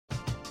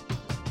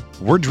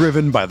We're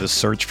driven by the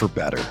search for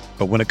better.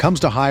 But when it comes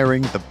to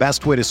hiring, the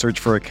best way to search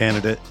for a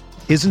candidate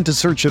isn't to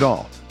search at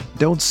all.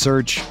 Don't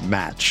search,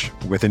 match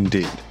with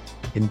Indeed.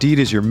 Indeed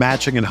is your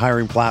matching and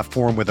hiring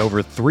platform with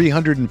over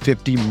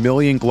 350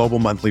 million global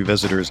monthly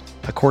visitors,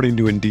 according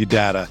to Indeed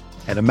data,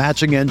 and a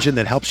matching engine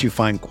that helps you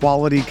find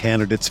quality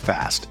candidates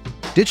fast.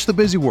 Ditch the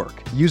busy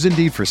work. Use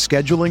Indeed for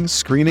scheduling,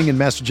 screening, and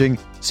messaging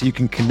so you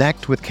can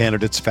connect with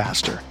candidates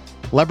faster.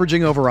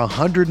 Leveraging over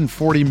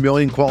 140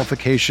 million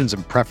qualifications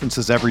and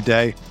preferences every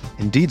day,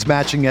 Indeed's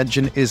matching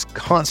engine is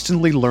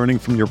constantly learning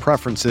from your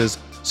preferences,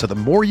 so the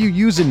more you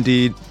use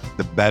Indeed,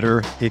 the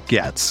better it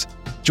gets.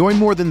 Join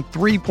more than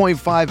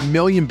 3.5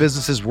 million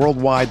businesses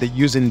worldwide that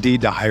use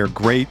Indeed to hire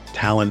great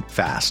talent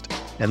fast.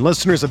 And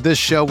listeners of this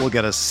show will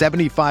get a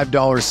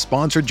 $75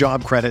 sponsored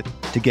job credit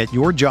to get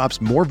your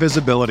jobs more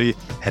visibility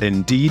at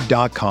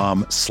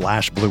Indeed.com/Blue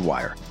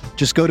Wire.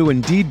 Just go to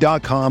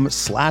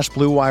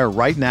Indeed.com/Blue Wire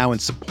right now and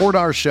support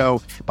our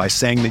show by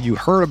saying that you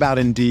heard about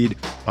Indeed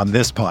on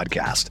this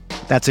podcast.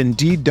 That's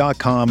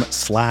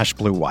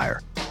Indeed.com/Blue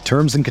Wire.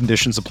 Terms and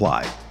conditions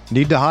apply.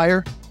 Need to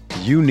hire?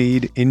 You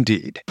need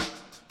Indeed.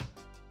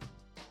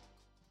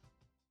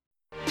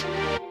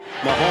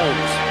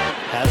 Mahomes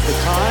has the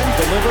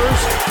time, delivers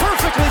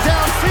perfectly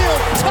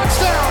downfield.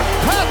 Touchdown!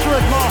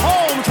 Patrick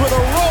Mahomes with a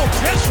rope.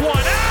 This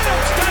one,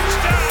 Adams,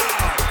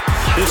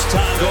 touchdown! This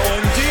time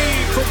going deep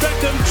for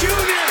Beckham Jr.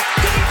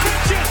 Did he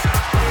catch it?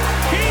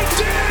 He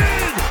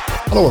did!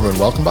 Hello everyone,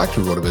 welcome back to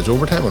RotoViz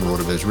Overtime on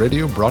RotoViz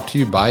Radio, brought to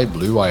you by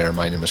Blue Wire.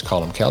 My name is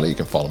Colin Kelly. You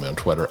can follow me on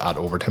Twitter at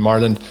Overtime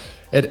Ireland.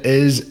 It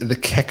is the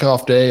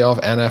kickoff day of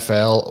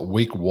NFL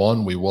Week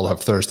 1. We will have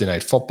Thursday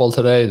Night Football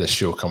today, the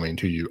show coming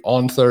to you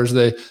on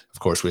Thursday. Of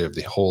course, we have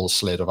the whole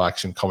slate of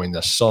action coming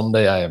this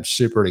Sunday. I am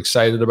super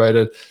excited about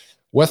it.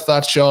 With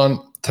that,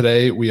 Sean,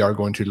 today we are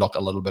going to look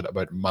a little bit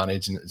about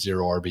managing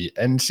zero RB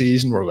in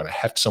season. We're going to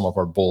hit some of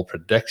our bold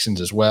predictions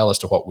as well as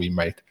to what we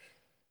might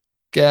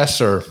guess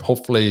or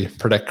hopefully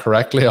predict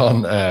correctly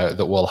on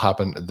that will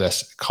happen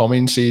this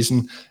coming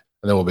season.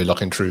 And then we'll be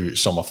looking through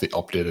some of the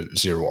updated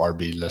zero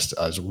RB list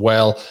as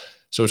well.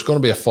 So it's going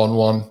to be a fun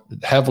one,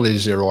 heavily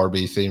zero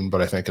RB themed,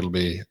 but I think it'll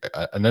be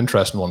an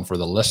interesting one for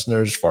the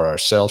listeners, for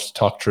ourselves to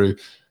talk through.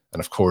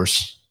 And of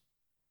course,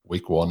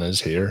 Week 1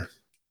 is here.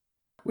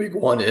 Week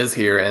 1 is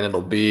here, and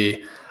it'll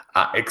be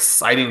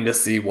exciting to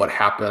see what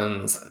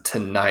happens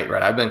tonight,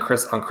 right? I've been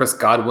on Chris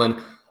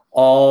Godwin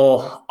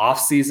all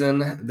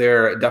offseason.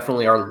 There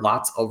definitely are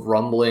lots of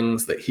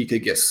rumblings that he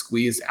could get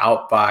squeezed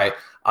out by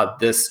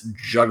this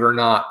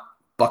juggernaut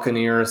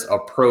Buccaneers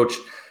approach.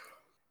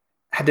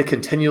 Had to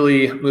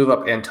continually move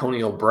up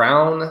Antonio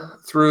Brown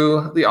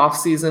through the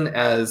offseason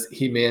as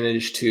he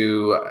managed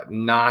to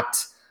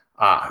not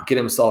get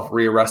himself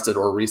rearrested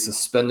or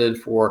resuspended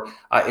for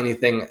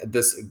anything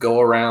this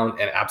go around,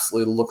 and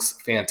absolutely looks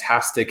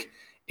fantastic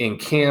in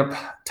camp.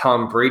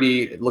 Tom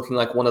Brady looking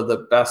like one of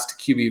the best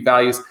QB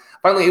values.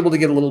 Finally able to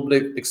get a little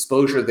bit of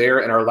exposure there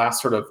in our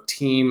last sort of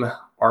team,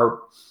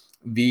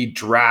 the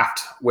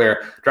draft,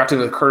 where drafting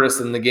with Curtis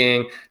and the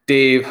gang,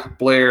 Dave,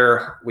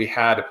 Blair, we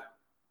had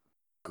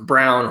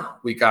Brown,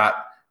 we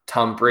got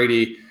Tom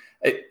Brady.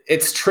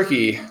 It's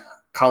tricky,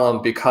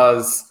 Colin,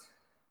 because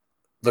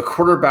the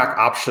quarterback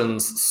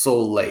options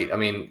so late. I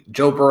mean,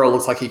 Joe Burrow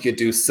looks like he could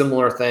do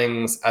similar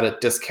things at a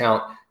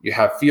discount. You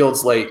have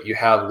Fields late, you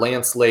have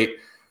Lance late.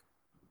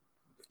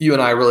 You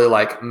and I really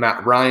like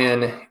Matt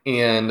Ryan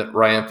and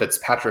Ryan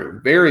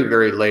Fitzpatrick very,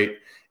 very late.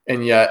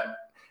 And yet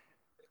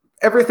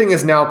everything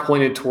is now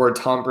pointed toward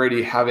Tom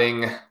Brady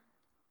having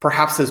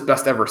perhaps his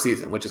best ever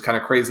season, which is kind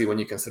of crazy when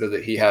you consider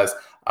that he has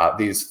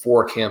these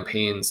 4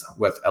 campaigns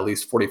with at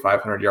least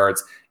 4,500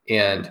 yards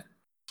and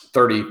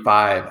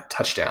 35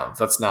 touchdowns.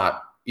 That's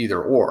not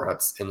either or,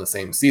 that's in the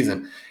same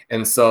season.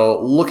 And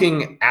so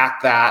looking at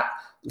that,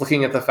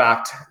 looking at the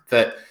fact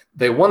that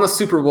they won the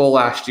Super Bowl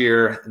last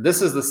year,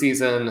 this is the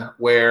season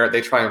where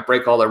they try and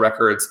break all their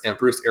records, and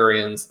Bruce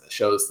Arians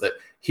shows that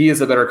he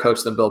is a better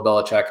coach than Bill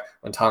Belichick,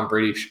 when Tom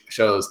Brady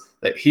shows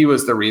that he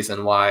was the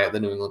reason why the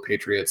New England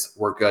Patriots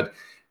were good.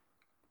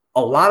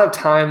 A lot of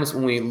times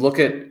when we look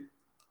at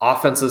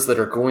offenses that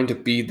are going to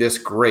be this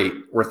great,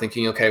 we're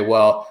thinking, okay,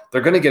 well, they're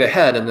going to get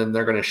ahead and then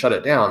they're going to shut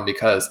it down,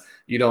 because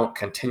you don't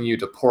continue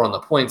to pour on the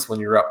points when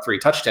you're up 3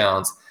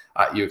 touchdowns.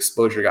 You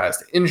expose your guys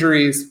to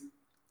injuries.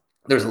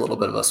 There's a little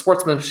bit of a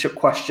sportsmanship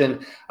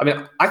question. I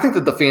mean, I think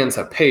that the fans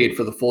have paid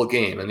for the full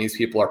game, and these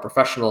people are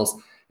professionals.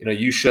 You know,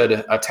 you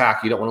should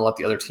attack. You don't want to let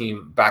the other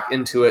team back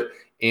into it.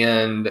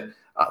 And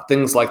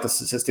things like the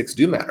statistics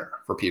do matter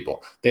for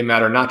people. They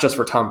matter not just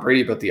for Tom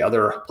Brady, but the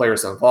other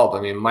players involved.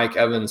 I mean, Mike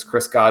Evans,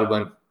 Chris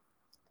Godwin,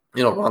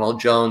 Ronald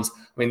Jones.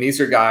 I mean,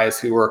 these are guys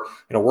who are,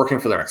 working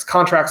for their next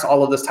contracts,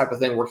 all of this type of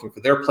thing, working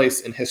for their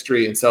place in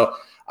history. And so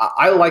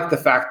I like the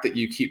fact that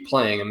you keep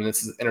playing. I mean,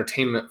 this is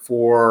entertainment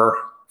for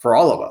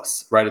all of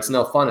us, right? It's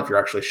no fun if you're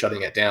actually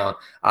shutting it down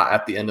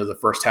at the end of the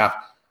first half.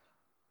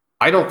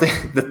 I don't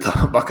think that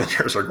the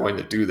Buccaneers are going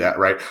to do that,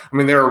 right? I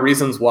mean, there are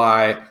reasons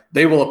why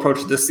they will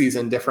approach this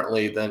season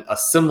differently than a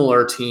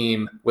similar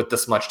team with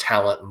this much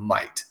talent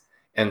might.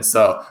 And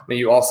so, I mean,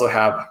 you also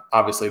have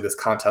obviously this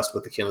contest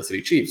with the Kansas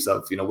City Chiefs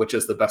of, which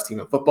is the best team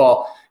in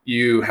football.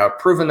 You have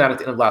proven that at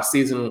the end of last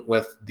season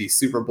with the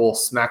Super Bowl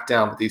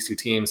smackdown, but these two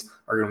teams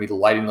are going to be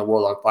lighting the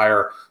world on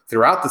fire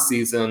throughout the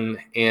season.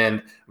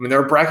 And I mean, there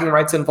are bragging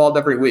rights involved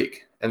every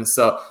week. And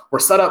so we're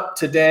set up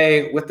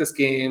today with this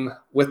game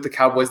with the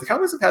Cowboys. The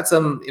Cowboys have had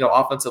some,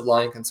 offensive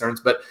line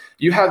concerns, but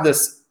you have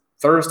this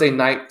Thursday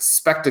night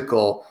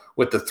spectacle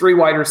with the 3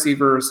 wide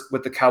receivers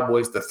with the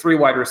Cowboys, the 3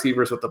 wide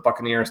receivers with the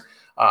Buccaneers.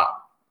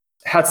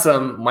 Had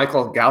some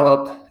Michael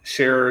Gallup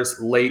shares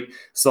late,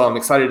 so I'm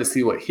excited to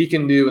see what he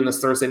can do in this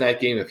Thursday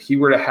night game. If he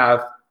were to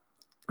have,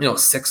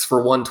 6 for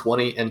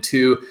 120 and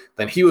 2,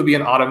 then he would be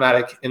an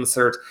automatic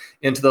insert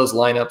into those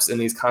lineups in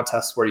these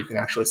contests where you can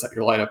actually set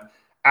your lineup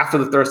after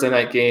the Thursday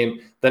night game.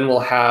 Then we'll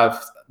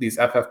have these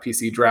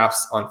FFPC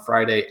drafts on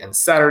Friday and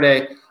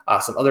Saturday,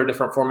 some other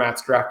different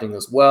formats drafting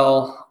as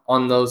well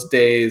on those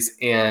days,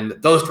 and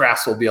those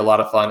drafts will be a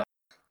lot of fun.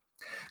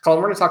 Colin,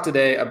 we're going to talk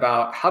today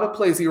about how to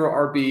play zero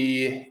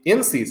RB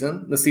in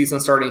season, the season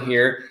starting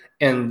here,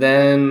 and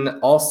then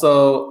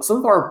also some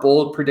of our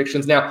bold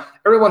predictions. Now,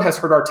 everyone has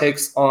heard our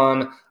takes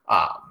on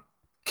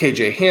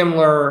KJ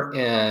Hamler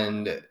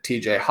and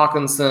TJ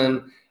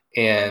Hawkinson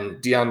and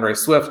DeAndre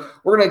Swift.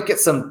 We're going to get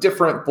some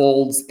different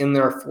bolds in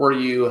there for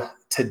you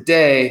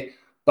today,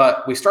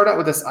 but we start out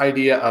with this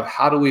idea of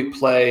how do we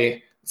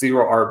play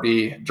zero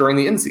RB during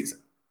the in-season.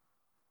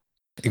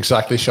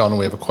 Exactly, Sean.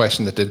 We have a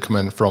question that did come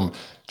in from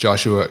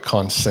Joshua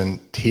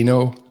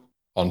Constantino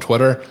on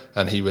Twitter,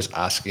 and he was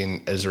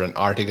asking, is there an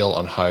article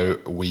on how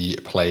we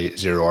play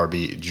zero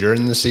RB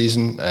during the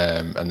season?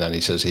 And then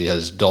he says he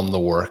has done the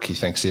work. He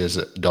thinks he has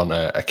done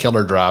a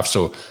killer draft.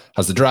 So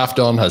has the draft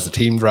done? Has the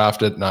team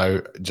drafted? Now,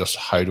 just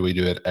how do we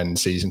do it in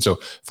season? So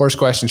first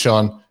question,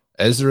 Sean,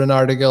 is there an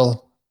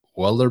article?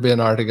 Will there be an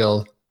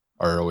article?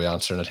 Or are we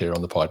answering it here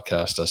on the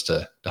podcast as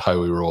to how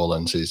we roll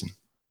in season?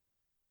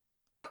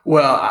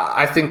 Well,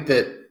 I think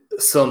that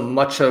so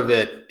much of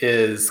it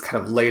is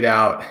kind of laid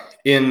out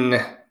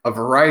in a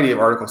variety of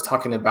articles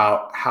talking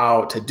about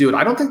how to do it.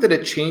 I don't think that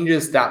it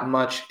changes that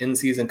much in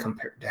season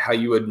compared to how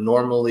you would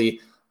normally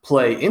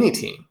play any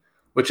team,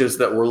 which is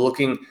that we're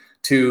looking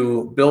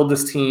to build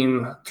this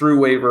team through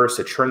waivers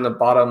to churn the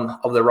bottom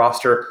of the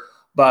roster.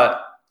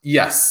 But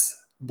yes,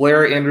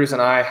 Blair Andrews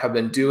and I have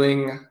been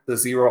doing the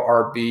zero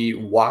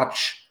RB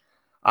watch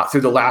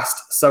through the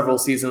last several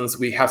seasons.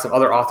 We have some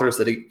other authors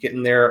that get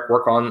in there,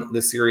 work on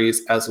the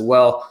series as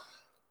well.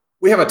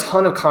 We have a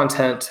ton of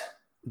content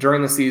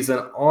during the season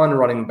on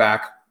running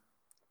back,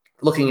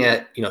 looking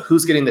at,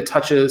 who's getting the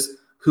touches,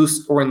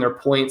 who's scoring their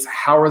points,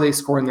 how are they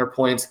scoring their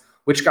points,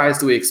 which guys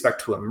do we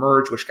expect to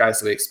emerge, which guys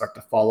do we expect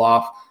to fall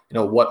off,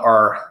 what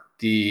are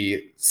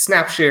the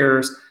snap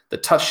shares, the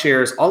touch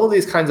shares, all of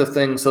these kinds of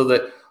things so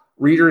that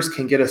readers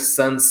can get a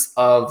sense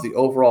of the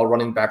overall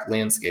running back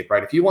landscape,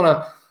 right? If you want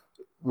to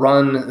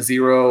run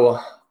zero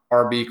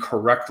RB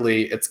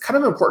correctly, it's kind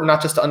of important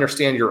not just to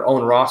understand your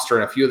own roster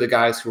and a few of the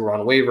guys who are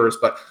on waivers,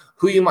 but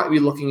who you might be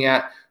looking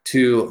at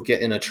to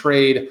get in a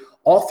trade.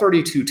 All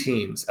 32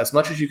 teams, as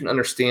much as you can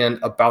understand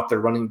about their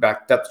running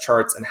back depth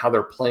charts and how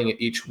they're playing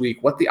it each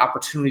week, what the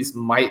opportunities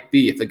might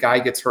be. If the guy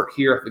gets hurt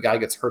here, if the guy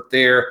gets hurt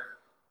there,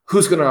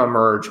 who's going to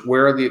emerge?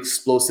 Where are the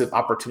explosive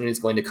opportunities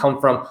going to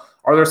come from?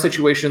 Are there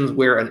situations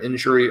where an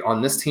injury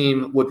on this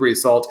team would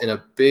result in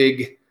a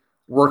big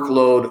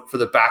workload for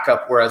the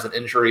backup, whereas an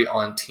injury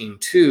on team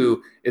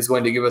 2 is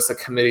going to give us a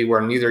committee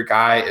where neither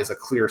guy is a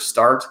clear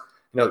start?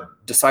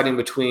 Deciding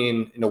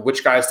between,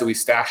 which guys do we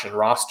stash and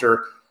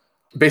roster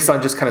based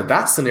on just kind of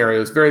that scenario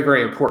is very,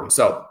 very important.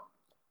 So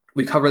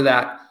we cover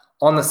that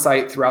on the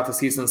site throughout the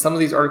season. Some of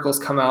these articles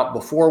come out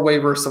before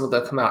waivers, some of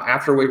them come out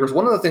after waivers.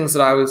 One of the things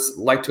that I always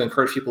like to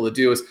encourage people to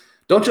do is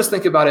don't just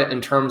think about it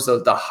in terms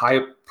of the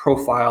high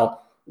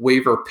profile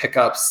waiver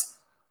pickups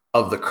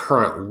of the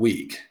current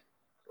week.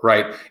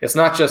 Right? It's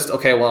not just,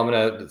 okay, well, I'm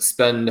going to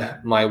spend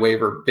my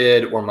waiver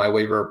bid or my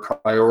waiver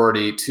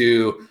priority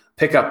to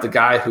pick up the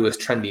guy who is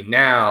trending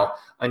now.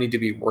 I need to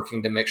be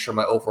working to make sure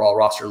my overall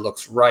roster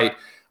looks right.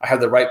 I have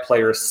the right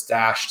players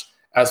stashed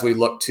as we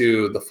look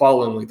to the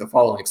following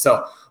week.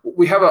 So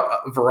we have a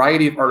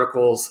variety of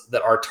articles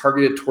that are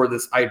targeted toward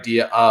this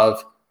idea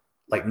of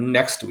like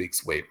next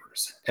week's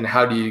waivers and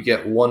how do you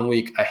get 1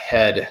 week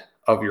ahead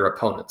of your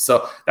opponent.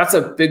 So that's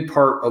a big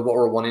part of what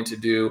we're wanting to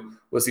do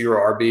with zero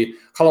RB.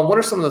 Colin, what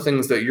are some of the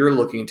things that you're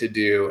looking to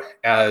do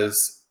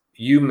as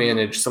you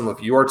manage some of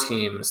your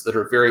teams that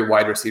are very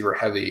wide receiver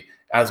heavy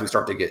as we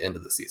start to get into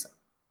the season?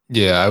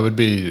 Yeah, I'm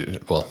going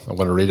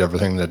to read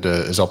everything that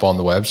is up on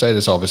the website.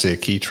 It's obviously a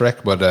key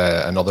trick, but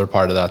another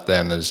part of that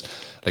then is,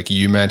 like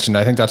you mentioned,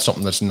 I think that's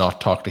something that's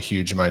not talked a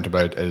huge amount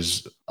about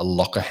is a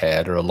look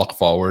ahead or a look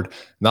forward. And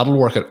that'll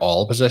work at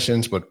all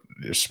positions, but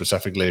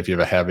specifically if you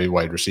have a heavy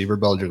wide receiver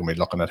build, you're going to be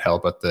looking at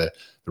help at the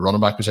running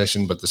back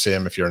position. But the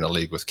same if you're in a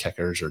league with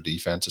kickers or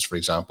defenses, for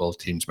example,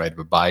 teams might have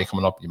a bye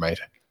coming up. You might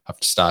have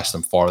to stash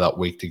them for that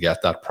week to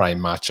get that prime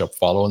matchup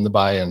following the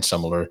bye, and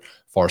similar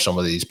for some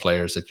of these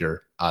players that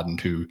you're adding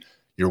to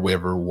your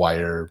waiver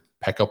wire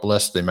pickup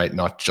list. They might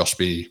not just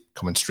be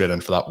coming straight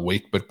in for that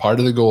week, but part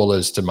of the goal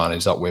is to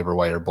manage that waiver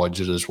wire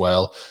budget as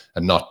well,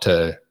 and not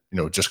to,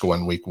 just go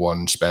in week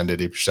one, spend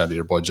 80% of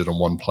your budget on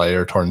one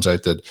player. Turns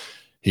out that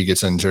he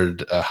gets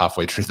injured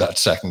halfway through that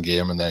second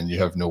game, and then you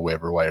have no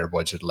waiver wire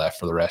budget left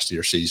for the rest of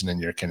your season,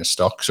 and you're kind of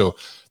stuck. So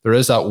there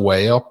is that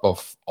weigh up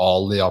of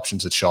all the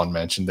options that Sean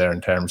mentioned there in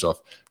terms of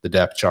the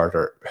depth chart,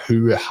 or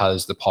who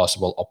has the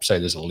possible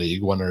upside as a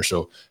league winner.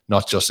 So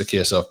not just a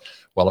case of,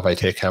 well, if I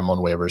take him on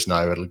waivers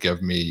now, it'll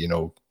give me,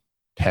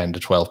 10 to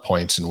 12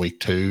 points in week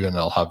 2, and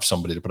I'll have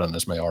somebody to put in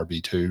as my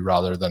RB2,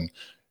 rather than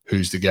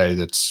who's the guy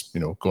that's,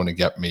 going to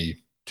get me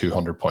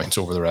 200 points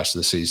over the rest of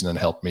the season and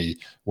help me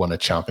win a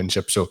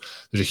championship. So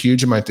there's a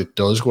huge amount that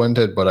does go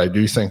into it, but I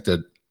do think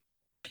that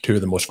 2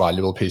 of the most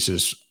valuable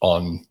pieces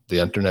on the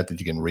internet that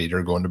you can read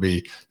are going to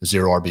be the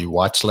Zero RB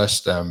watch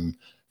list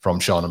from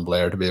Sean and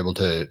Blair, to be able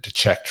to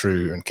check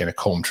through and kind of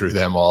comb through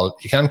them all.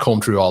 You can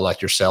comb through all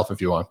that yourself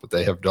if you want, but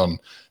they have done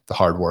the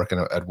hard work,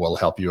 and it will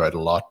help you out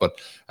a lot. But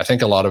I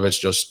think a lot of it's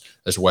just,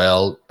 as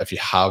well, if you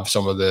have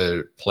some of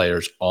the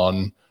players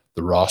on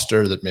the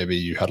roster that maybe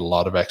you had a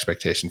lot of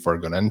expectation for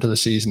going into the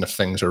season, if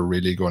things are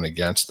really going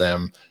against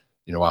them,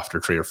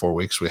 after 3 or 4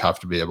 weeks, we have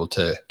to be able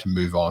to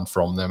move on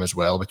from them as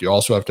well. But you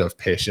also have to have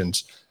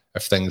patience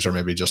if things are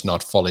maybe just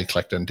not fully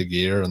clicked into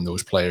gear, and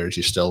those players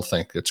you still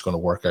think it's going to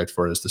work out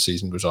for as the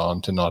season goes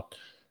on, to not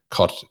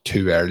cut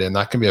too early. And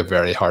that can be a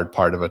very hard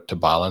part of it to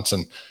balance.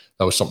 And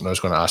that was something I was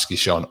going to ask you,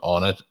 Sean,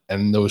 on it.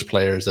 And those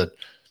players that,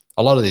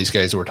 a lot of these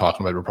guys that we're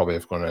talking about, were probably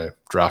going to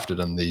drafted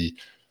in the,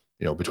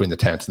 between the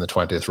 10th and the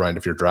 20th round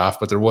of your draft.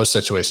 But there was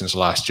situations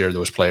last year,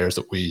 those players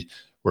that we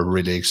were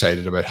really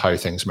excited about how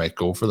things might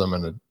go for them,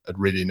 and it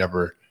really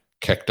never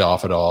kicked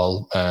off at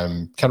all.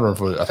 Can't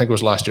remember, I think it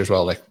was last year as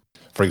well. Like,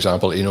 for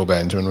example, Eno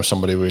Benjamin was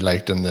somebody we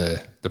liked in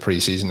the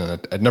preseason,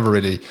 and it never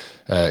really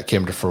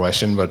came to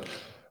fruition. But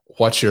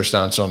what's your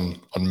stance on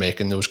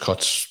making those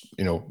cuts?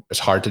 It's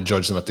hard to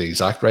judge them at the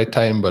exact right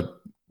time,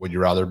 but would you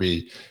rather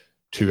be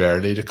too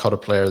early to cut a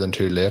player than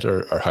too late,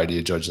 or how do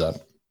you judge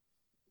that?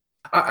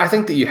 I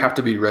think that you have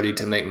to be ready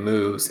to make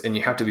moves, and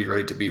you have to be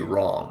ready to be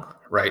wrong,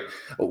 right?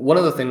 One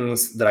of the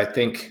things that I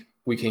think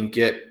we can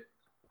get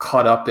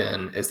caught up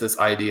in is this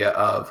idea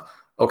of,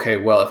 okay,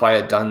 well, if I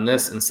had done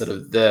this instead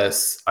of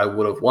this, I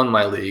would have won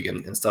my league,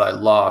 and instead I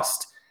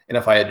lost. And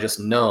if I had just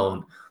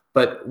known,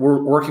 but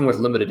we're working with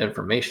limited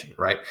information,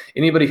 right?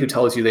 Anybody who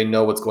tells you they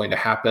know what's going to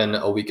happen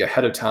a week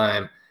ahead of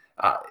time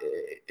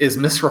is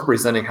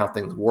misrepresenting how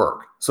things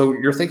work. So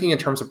you're thinking in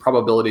terms of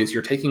probabilities.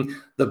 You're taking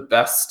the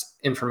best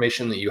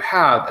information that you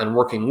have and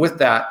working with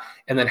that,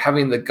 and then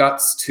having the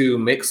guts to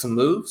make some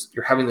moves.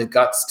 You're having the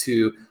guts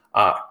to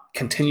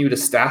continue to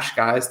stash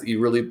guys that you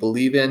really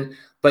believe in,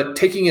 but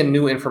taking in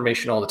new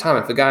information all the time.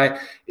 If a guy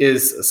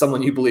is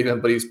someone you believe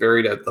in, but he's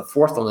buried at the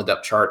 4th on the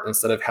depth chart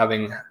instead of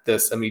having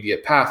this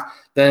immediate path,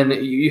 then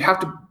you have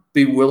to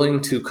be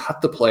willing to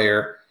cut the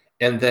player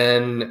and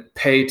then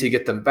pay to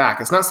get them back.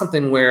 It's not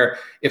something where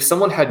if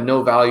someone had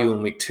no value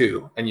in week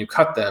 2 and you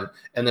cut them,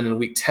 and then in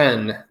week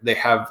 10 they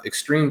have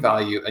extreme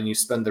value and you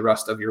spend the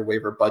rest of your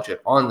waiver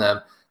budget on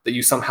them, that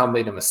you somehow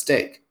made a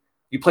mistake.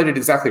 You played it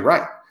exactly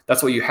right.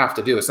 That's what you have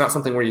to do. It's not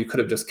something where you could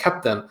have just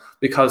kept them,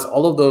 because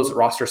all of those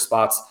roster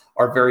spots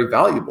are very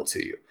valuable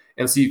to you.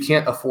 And so you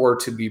can't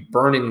afford to be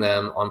burning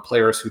them on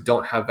players who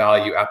don't have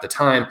value at the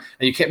time.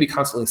 And you can't be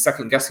constantly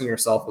second guessing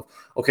yourself of,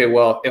 okay,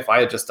 well, if I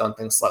had just done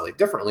things slightly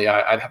differently,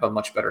 I'd have a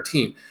much better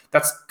team.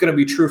 That's going to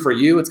be true for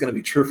you. It's going to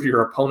be true for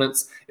your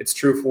opponents. It's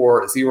true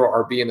for Zero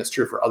RB, and it's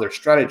true for other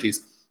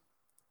strategies.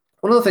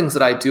 One of the things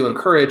that I do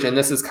encourage, and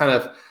this is kind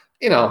of,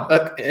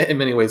 in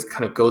many ways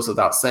kind of goes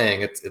without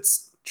saying,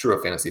 it's true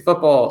of fantasy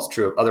football. It's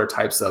true of other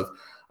types of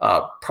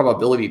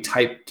probability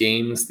type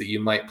games that you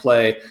might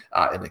play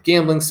in the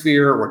gambling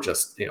sphere, or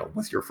just,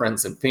 with your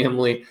friends and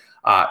family.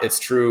 It's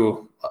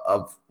true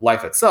of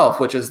life itself,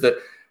 which is that,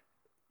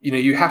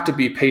 you have to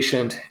be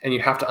patient, and you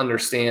have to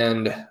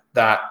understand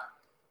that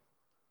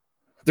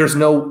there's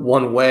no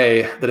one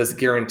way that is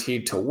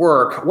guaranteed to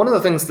work. One of the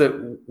things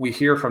that we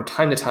hear from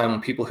time to time when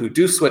people who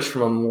do switch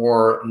from a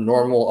more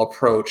normal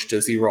approach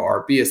to Zero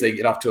RB is they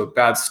get off to a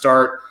bad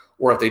start,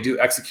 or if they do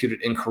execute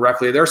it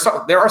incorrectly, there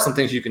are some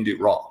things you can do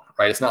wrong.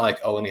 Right? It's not like,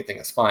 oh, anything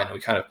is fine.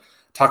 We kind of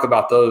talk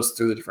about those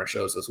through the different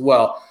shows as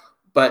well.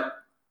 But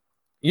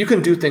you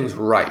can do things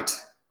right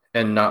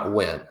and not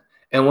win.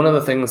 And one of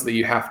the things that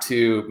you have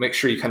to make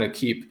sure you kind of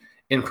keep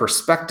in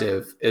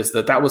perspective is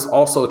that was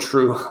also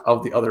true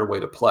of the other way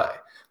to play.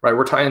 Right?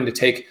 We're trying to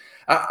take,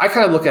 I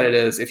kind of look at it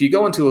as, if you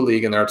go into a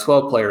league and there are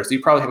 12 players, you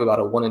probably have about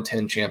a 1 in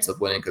 10 chance of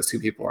winning, because 2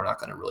 people are not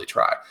going to really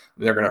try.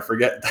 They're going to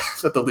forget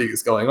that the league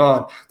is going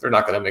on. They're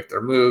not going to make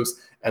their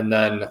moves. And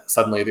then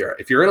suddenly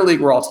if you're in a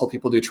league where all 12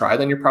 people do try,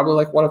 then you're probably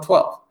like 1 of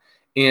 12.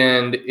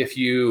 And if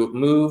you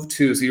move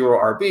to Zero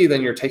RB,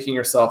 then you're taking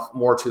yourself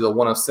more to the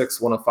 1 of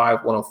 6, 1 of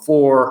 5, 1 of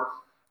 4.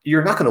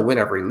 You're not going to win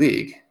every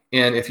league.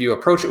 And if you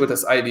approach it with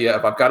this idea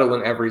of, I've got to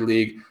win every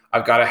league,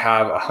 I've got to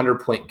have a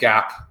 100-point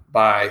gap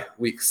by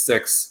week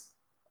 6,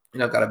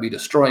 got to be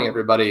destroying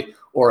everybody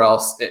or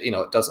else it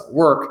doesn't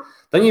work.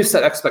 Then you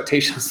set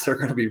expectations that are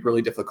going to be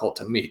really difficult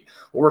to meet.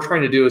 What we're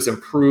trying to do is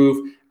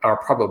improve our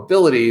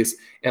probabilities.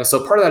 And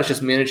so part of that is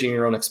just managing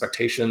your own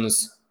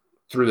expectations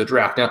through the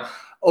draft. Now,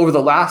 over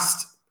the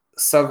last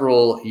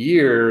several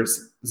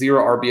years,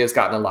 zero RB has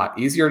gotten a lot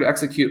easier to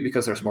execute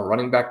because there's more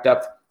running back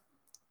depth.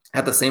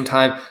 At the same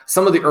time,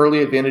 some of the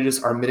early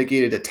advantages are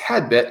mitigated a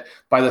tad bit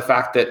by the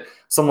fact that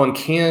someone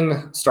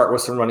can start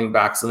with some running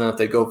backs, and then if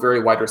they go very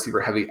wide receiver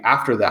heavy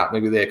after that,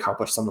 maybe they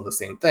accomplish some of the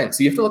same things.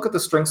 So you have to look at the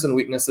strengths and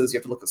weaknesses. You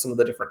have to look at some of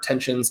the different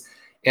tensions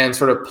and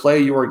sort of play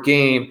your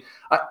game.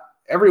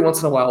 Every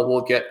once in a while,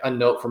 we'll get a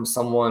note from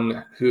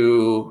someone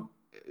who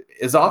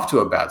is off to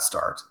a bad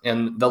start,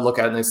 and they'll look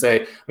at it and they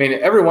say,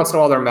 every once in a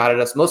while they're mad at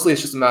us. Mostly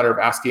it's just a matter of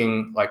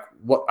asking like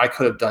what I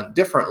could have done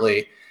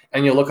differently.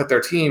 And you look at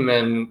their team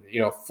and,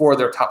 4 of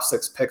their top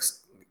 6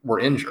 picks were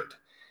injured.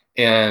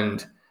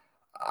 And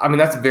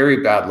that's very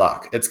bad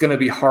luck. It's going to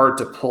be hard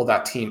to pull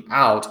that team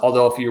out.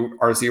 Although if you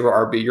are zero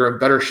RB, you're in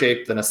better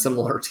shape than a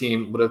similar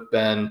team would have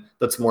been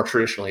that's more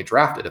traditionally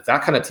drafted. If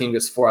that kind of team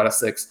gets 4 out of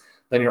 6,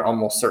 then you're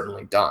almost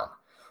certainly done.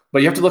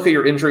 But you have to look at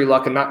your injury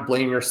luck and not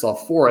blame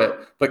yourself for it,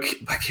 but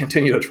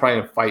continue to try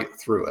and fight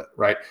through it,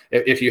 right?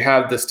 If you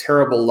have this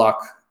terrible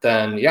luck,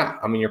 then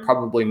you're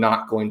probably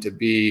not going to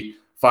be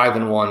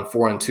 5-1,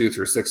 4-2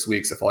 through 6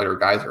 weeks if all your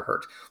guys are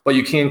hurt. But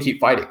you can keep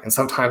fighting. And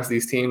sometimes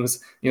these teams,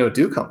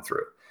 do come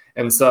through.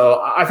 And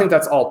so I think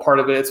that's all part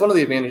of it. It's one of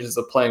the advantages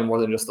of playing more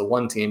than just the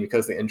one team,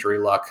 because the injury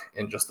luck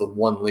in just the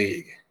one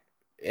league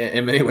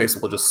in many ways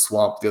will just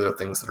swamp the other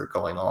things that are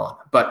going on.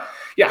 But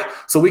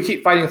so we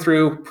keep fighting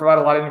through, provide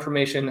a lot of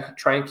information,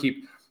 try and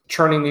keep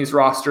churning these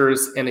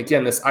rosters. And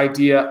again, this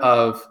idea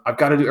of I've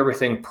got to do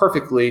everything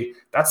perfectly,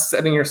 that's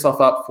setting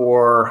yourself up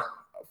for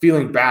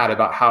feeling bad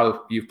about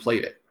how you've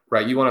played it.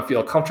 Right? You want to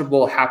feel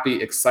comfortable,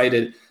 happy,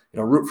 excited,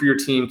 root for your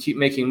team, keep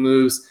making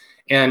moves,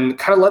 and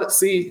kind of let it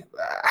see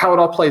how it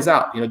all plays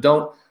out.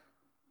 Don't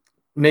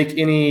make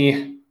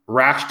any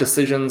rash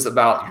decisions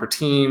about your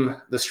team,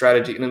 the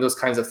strategy, and those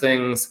kinds of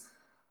things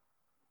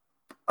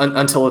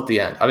until at the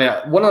end.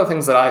 One of the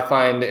things that I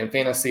find in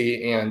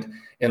fantasy and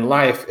in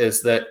life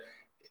is that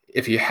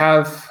if you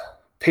have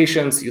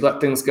patience, you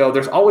let things go,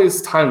 there's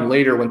always time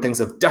later when things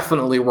have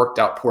definitely worked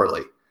out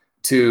poorly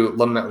to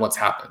lament what's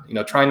happened.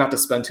 Try not to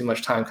spend too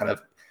much time kind of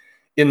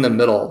in the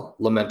middle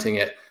lamenting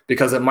it,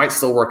 because it might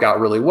still work out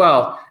really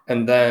well.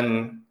 And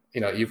then,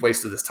 you've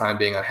wasted this time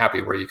being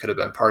unhappy where you could have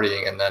been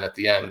partying. And then at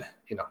the end,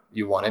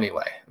 you won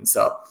anyway. And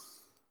so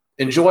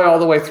enjoy all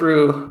the way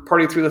through,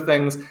 party through the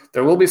things.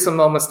 There will be some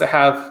moments to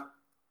have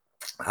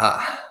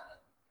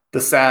the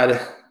sad,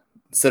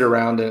 sit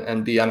around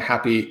and be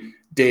unhappy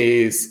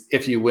days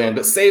if you win,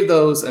 but save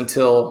those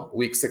until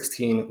week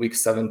 16, week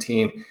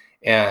 17,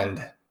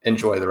 and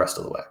enjoy the rest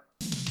of the way.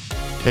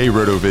 Hey,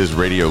 RotoViz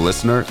radio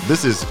listener,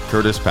 this is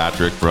Curtis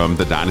Patrick from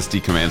the Dynasty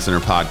Command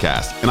Center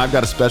podcast, and I've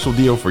got a special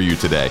deal for you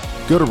today.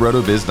 Go to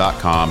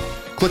rotoviz.com,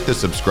 click the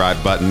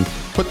subscribe button,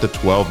 put the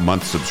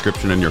 12-month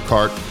subscription in your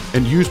cart,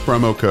 and use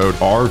promo code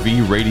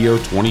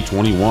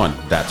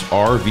RVRadio2021. That's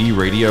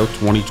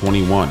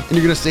RVRadio2021, and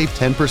you're going to save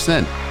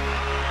 10%.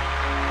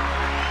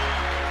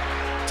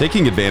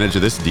 Taking advantage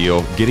of this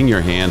deal, getting your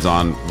hands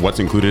on what's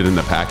included in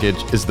the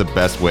package, is the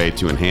best way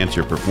to enhance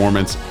your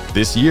performance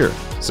this year.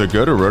 So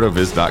go to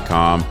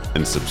rotoviz.com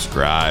and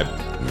subscribe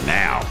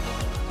now.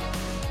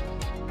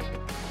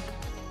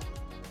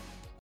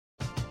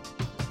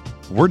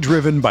 We're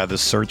driven by the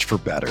search for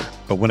better.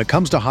 But when it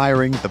comes to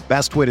hiring, the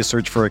best way to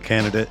search for a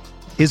candidate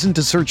isn't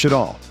to search at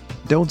all.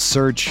 Don't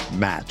search,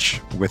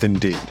 match with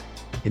Indeed.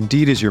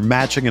 Indeed is your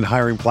matching and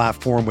hiring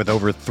platform with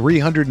over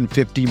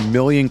 350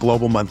 million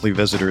global monthly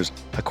visitors,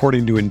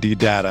 according to Indeed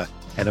data,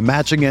 and a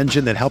matching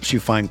engine that helps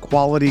you find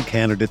quality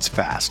candidates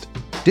fast.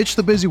 Ditch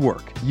the busy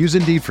work. Use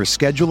Indeed for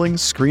scheduling,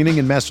 screening,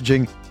 and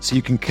messaging so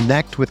you can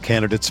connect with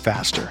candidates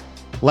faster.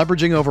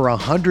 Leveraging over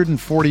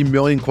 140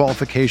 million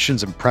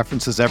qualifications and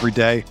preferences every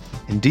day,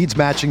 Indeed's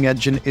matching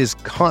engine is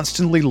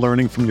constantly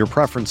learning from your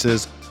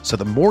preferences, so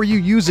the more you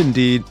use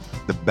Indeed,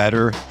 the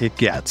better it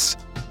gets.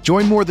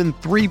 Join more than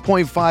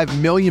 3.5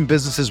 million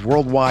businesses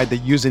worldwide that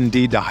use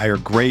Indeed to hire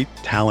great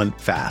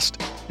talent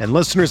fast. And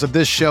listeners of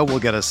this show will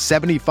get a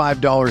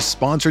 $75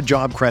 sponsored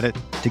job credit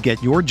to get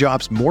your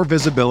jobs more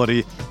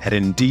visibility at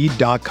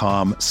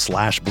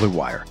Indeed.com/Blue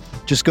Wire.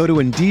 Just go to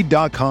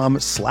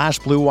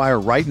Indeed.com/Blue Wire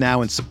right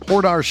now and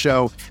support our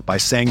show by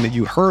saying that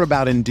you heard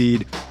about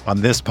Indeed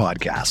on this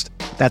podcast.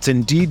 That's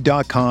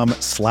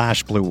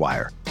Indeed.com/Blue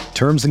Wire.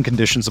 Terms and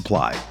conditions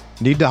apply.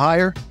 Need to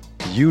hire?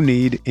 You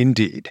need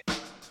Indeed.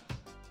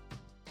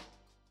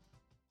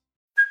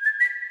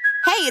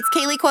 Hey, it's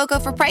Kaylee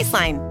Cuoco for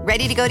Priceline.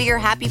 Ready to go to your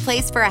happy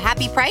place for a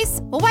happy price?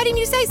 Well, why didn't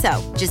you say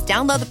so? Just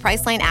download the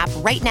Priceline app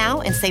right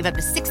now and save up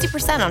to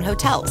 60% on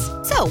hotels.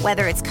 So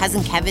whether it's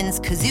Cousin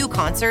Kevin's Kazoo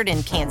Concert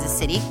in Kansas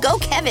City, go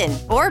Kevin,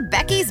 or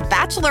Becky's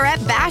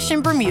Bachelorette Bash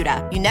in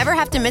Bermuda, you never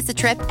have to miss a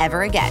trip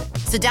ever again.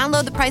 So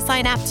download the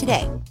Priceline app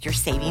today. Your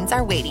savings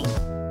are waiting.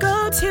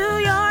 Go to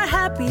your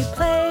happy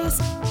place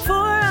for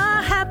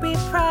a happy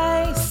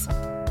price.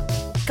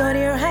 Go to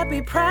your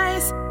happy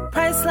price,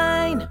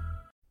 Priceline.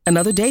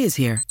 Another day is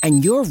here,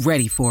 and you're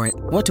ready for it.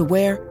 What to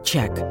wear?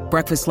 Check.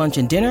 Breakfast, lunch,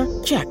 and dinner?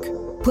 Check.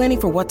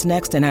 Planning for what's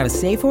next and how to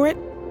save for it?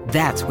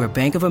 That's where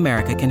Bank of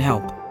America can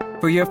help.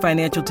 For your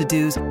financial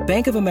to-dos,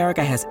 Bank of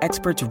America has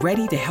experts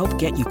ready to help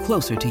get you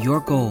closer to your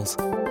goals.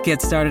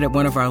 Get started at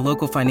one of our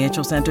local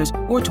financial centers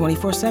or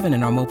 24/7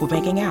 in our mobile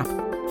banking app.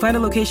 Find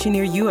a location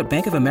near you at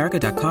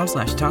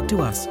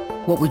bankofamerica.com/talktous.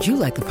 What would you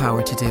like the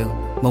power to do?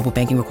 Mobile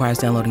banking requires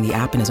downloading the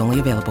app and is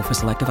only available for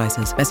select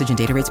devices. Message and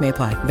data rates may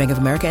apply. Bank of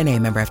America N.A.,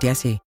 member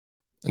FDIC.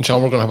 And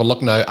Sean, we're going to have a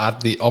look now at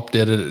the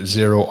updated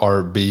Zero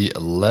RB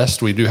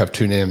list. We do have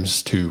two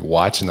names to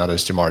watch, and that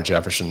is Jamar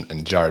Jefferson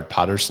and Jared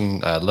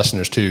Patterson.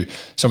 Listeners to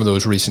some of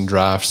those recent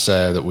drafts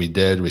that we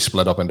did, we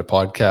split up into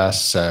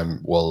podcasts.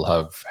 We'll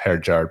have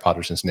heard Jared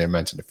Patterson's name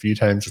mentioned a few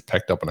times. We've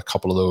picked up on a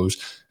couple of those.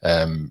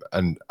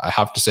 And I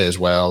have to say as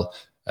well,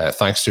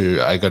 thanks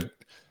to,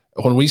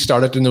 when we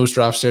started in those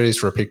draft series,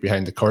 for a peek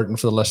behind the curtain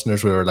for the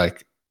listeners, we were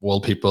like, will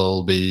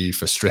people be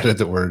frustrated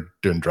that we're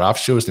doing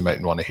draft shows? They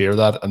mightn't want to hear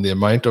that. And the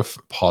amount of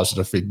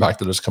positive feedback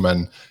that has come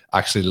in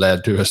actually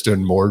led to us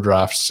doing more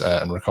drafts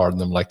and recording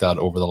them like that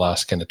over the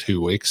last kind of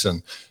 2 weeks.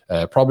 And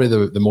probably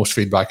the most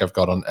feedback I've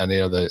got on any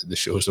of the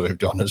shows that we've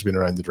done has been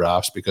around the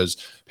drafts, because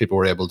people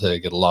were able to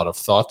get a lot of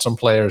thoughts on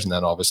players and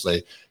then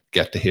obviously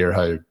get to hear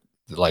how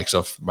the likes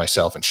of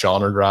myself and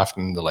Sean are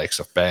drafting, the likes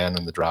of Ben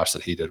and the drafts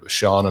that he did with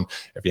Sean. And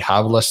if you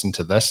have listened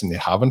to this and you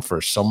haven't,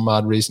 for some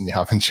mad reason, you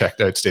haven't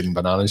checked out Stealing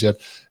Bananas yet,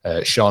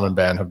 Sean and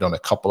Ben have done a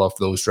couple of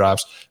those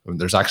drafts. And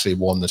there's actually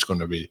one that's going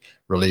to be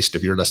released.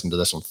 If you're listening to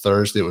this on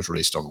Thursday, it was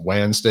released on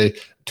Wednesday,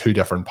 2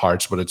 different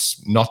parts, but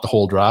it's not the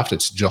whole draft.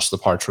 It's just the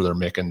parts where they're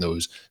making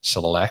those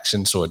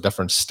selections. So a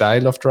different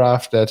style of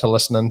draft to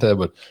listen into,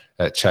 but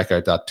check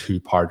out that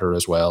 2-parter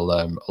as well.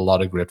 A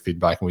lot of great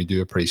feedback, and we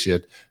do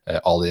appreciate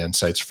all the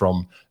insights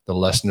from the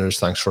listeners.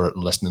 Thanks for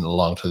listening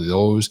along to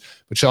those.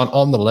 But Sean,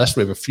 on the list,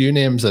 we have a few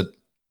names that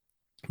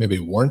maybe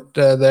weren't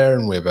there,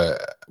 and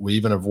we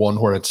even have one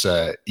where it's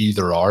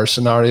either or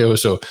scenario.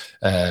 So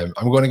I'm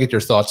going to get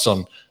your thoughts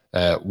on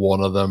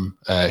one of them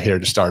here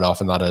to start off,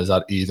 and that is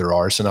that either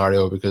or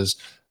scenario, because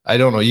I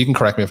don't know, you can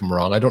correct me if I'm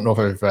wrong. I don't know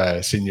if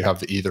I've seen you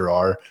have the either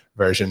or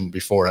version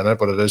before in it,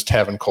 but it is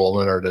Tevin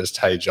Coleman or it is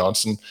Ty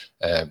Johnson,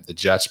 the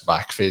Jets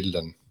backfield.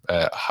 And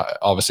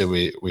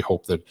obviously we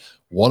hope that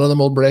one of them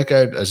will break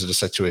out, as it a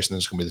situation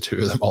that's going to be the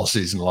two of them all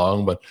season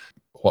long. But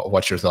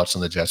what's your thoughts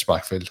on the Jets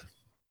backfield?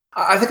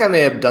 I think I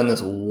may have done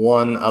this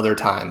one other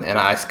time, and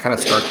I kind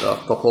of start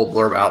the whole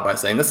blurb out by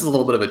saying this is a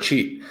little bit of a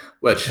cheat,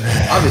 which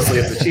obviously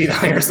it's a cheat.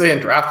 You're saying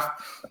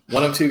draft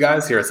one of 2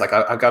 guys here. It's like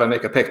I've got to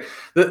make a pick.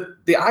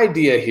 The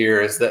idea here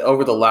is that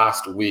over the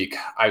last week,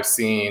 I've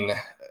seen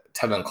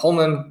Tevin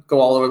Coleman go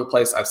all over the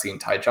place. I've seen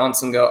Ty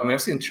Johnson go.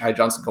 I've seen Ty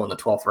Johnson go in the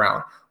 12th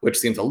round, which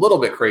seems a little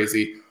bit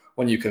crazy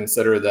when you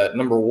consider that,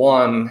 number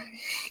one,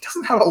 he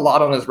doesn't have a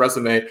lot on his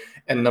resume,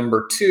 and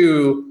number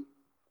 2,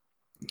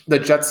 the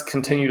Jets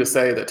continue to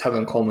say that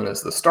Tevin Coleman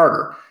is the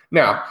starter.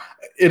 Now,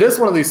 it is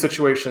one of these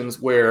situations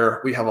where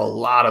we have a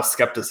lot of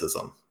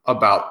skepticism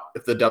about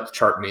if the depth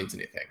chart means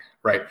anything,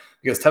 right?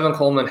 Because Tevin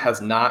Coleman has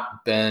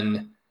not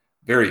been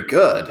very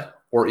good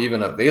or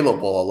even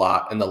available a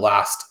lot in the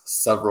last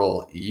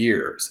several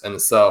years. And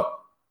so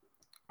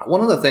one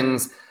of the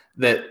things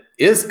that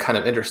is kind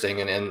of interesting,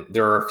 and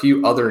there are a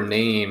few other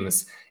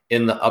names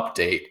in the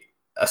update,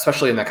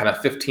 especially in that kind of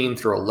 15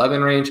 through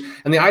 11 range.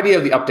 And the idea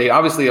of the update,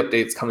 obviously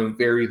update's coming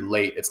very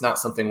late. It's not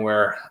something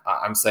where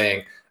I'm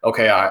saying,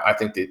 okay, I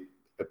think that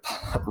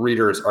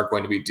readers are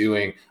going to be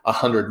doing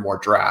 100 more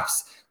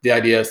drafts. The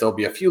idea is there'll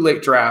be a few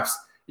late drafts.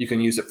 You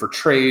can use it for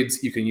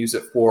trades. You can use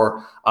it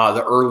for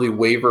the early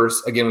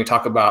waivers. Again, we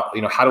talk about,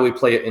 how do we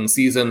play it in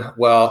season?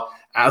 Well,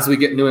 as we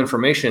get new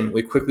information,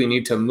 we quickly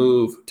need to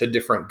move to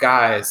different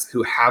guys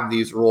who have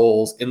these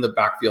roles in the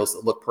backfields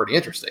that look pretty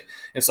interesting.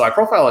 And so I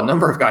profile a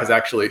number of guys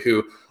actually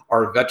who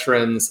are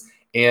veterans,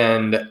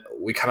 and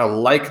we kind of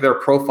like their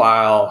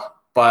profile,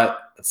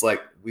 but it's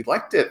like we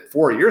liked it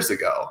 4 years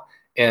ago.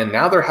 And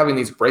now they're having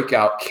these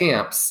breakout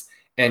camps,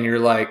 and you're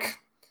like,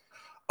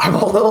 I'm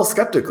a little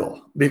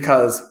skeptical,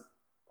 because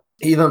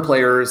even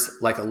players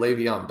like a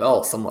Le'Veon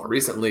Bell somewhat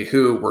recently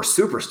who were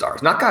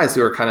superstars, not guys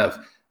who are kind of,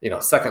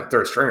 second,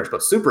 third stringers,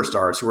 but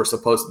superstars who were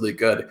supposedly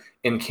good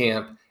in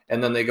camp.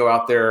 And then they go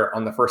out there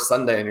on the first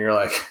Sunday and you're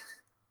like,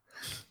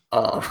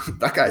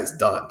 that guy's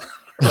done.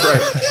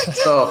 Right.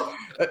 So,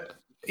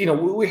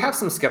 we have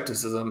some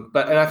skepticism,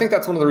 and I think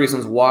that's one of the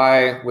reasons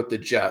why with the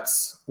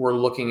Jets, we're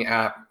looking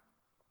at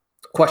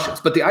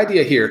questions. But the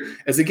idea here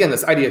is, again,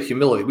 this idea of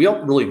humility. We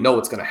don't really know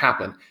what's going to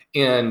happen.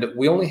 And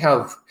we only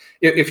have,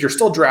 if you're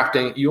still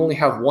drafting, you only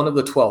have one of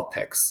the 12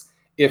 picks.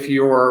 If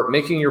you're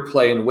making your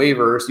play in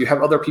waivers, you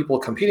have other people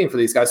competing for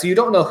these guys. So you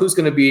don't know who's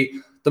going to be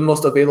the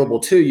most available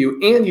to you,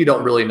 and you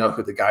don't really know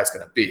who the guy's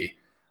going to be.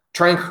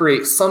 Try and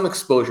create some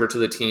exposure to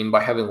the team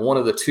by having one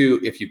of the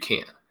 2 if you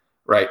can,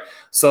 right?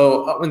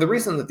 So the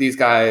reason that these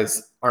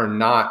guys are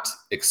not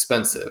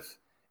expensive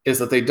is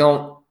that they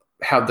don't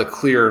have the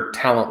clear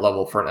talent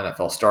level for an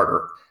NFL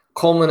starter.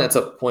 Coleman, it's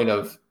a point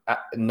of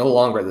no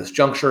longer at this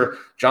juncture.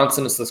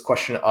 Johnson is this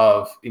question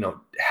of,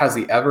 has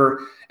he ever?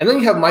 And then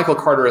you have Michael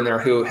Carter in there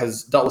who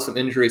has dealt with some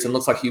injuries and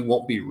looks like he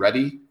won't be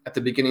ready at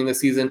the beginning of the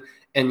season.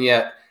 And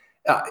yet,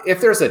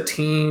 if there's a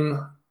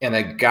team and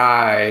a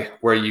guy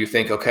where you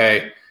think,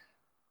 okay,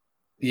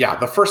 yeah,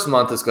 the first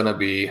month is going to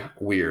be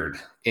weird,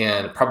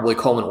 and probably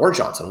Coleman or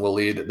Johnson will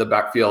lead the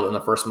backfield in the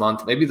first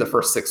month, maybe the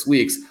first 6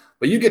 weeks,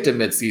 but you get to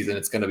midseason,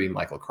 it's going to be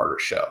Michael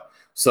Carter's show.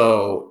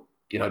 So,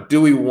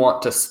 do we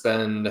want to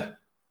spend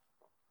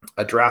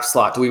a draft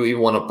slot? Do we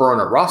even want to burn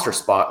a roster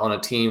spot on a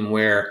team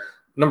where,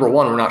 number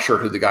one, we're not sure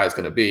who the guy is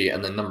going to be,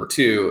 and then number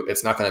two,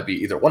 it's not going to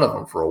be either one of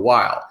them for a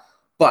while.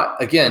 But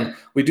again,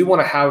 we do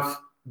want to have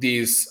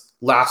these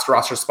last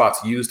roster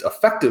spots used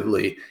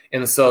effectively,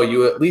 and so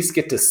you at least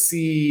get to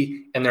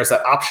see, and there's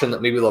that option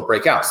that maybe they'll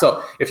break out.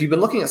 So if you've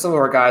been looking at some of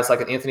our guys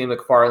like an Anthony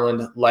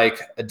McFarland,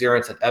 like a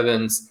Darrington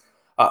Evans,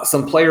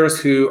 some players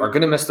who are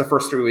going to miss the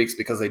first 3 weeks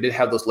because they did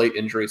have those late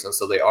injuries, and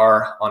so they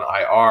are on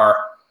IR.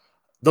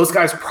 Those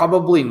guys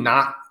probably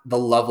not the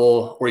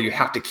level where you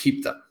have to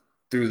keep them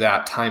through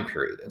that time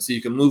period. And so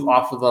you can move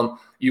off of them.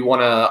 You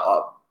want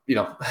to,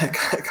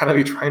 kind of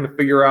be trying to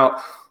figure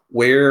out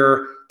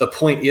where the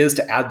point is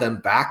to add them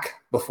back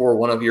before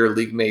one of your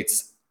league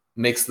mates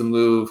makes the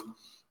move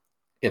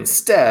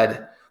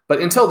instead. But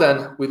until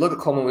then, we look at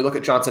Coleman, we look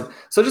at Johnson.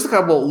 So just a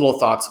couple of little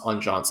thoughts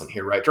on Johnson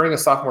here, right? During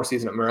his sophomore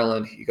season at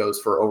Maryland, he goes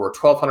for over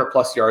 1,200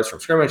 plus yards from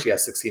scrimmage. He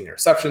has 16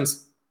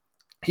 interceptions.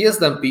 He is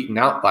then beaten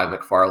out by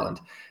McFarland.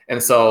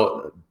 And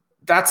so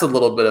that's a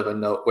little bit of a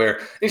note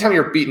where anytime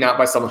you're beaten out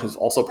by someone who's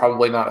also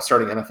probably not a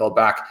starting NFL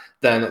back,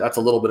 then that's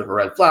a little bit of a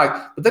red flag.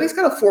 But then he's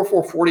got a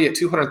 4.40 at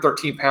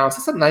 213 pounds.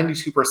 That's a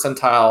 92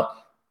 percentile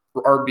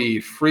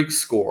RB freak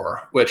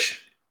score, which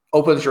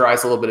opens your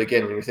eyes a little bit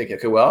again when you're thinking,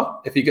 okay,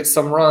 well, if he gets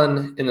some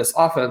run in this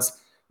offense,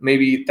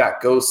 maybe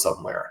that goes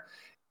somewhere.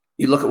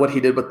 You look at what he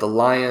did with the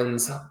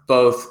Lions,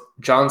 both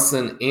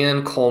Johnson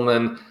and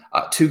Coleman,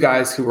 two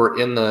guys who were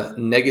in the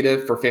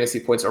negative for fantasy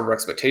points over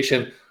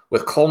expectation.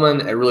 With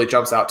Coleman, it really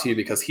jumps out to you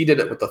because he did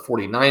it with the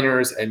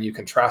 49ers, and you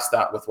contrast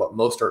that with what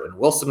Mostert and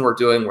Wilson were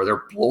doing, where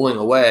they're blowing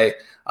away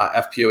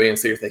FPOA, and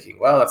so you're thinking,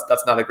 well,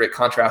 that's not a great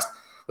contrast.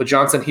 With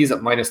Johnson, he's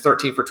at minus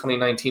 13 for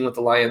 2019 with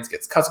the Lions,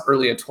 gets cuts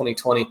early in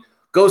 2020,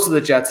 goes to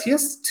the Jets. He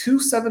has 2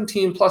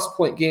 17-plus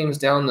point games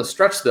down the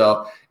stretch,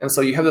 though, and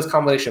so you have this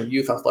combination of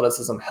youth,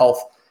 athleticism,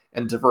 health,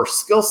 and diverse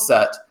skill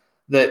set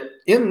that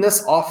in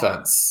this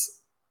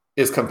offense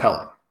is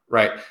compelling.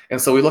 Right. And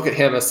so we look at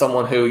him as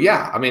someone who, a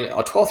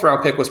 12th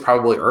round pick was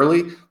probably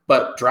early,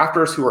 but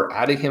drafters who are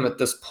adding him at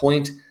this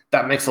point,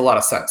 that makes a lot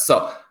of sense.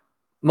 So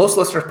most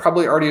listeners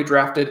probably already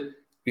drafted.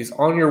 He's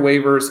on your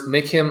waivers.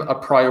 Make him a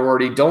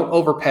priority. Don't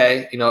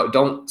overpay.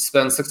 Don't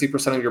spend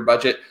 60% of your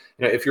budget.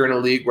 If you're in a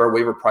league where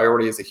waiver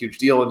priority is a huge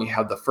deal and you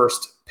have the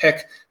first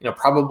pick,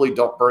 probably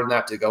don't burn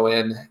that to go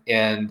in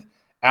and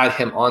add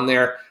him on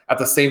there. At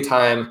the same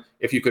time,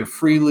 if you can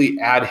freely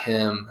add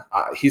him,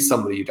 he's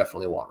somebody you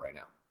definitely want right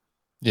now.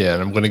 Yeah,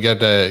 and I'm going to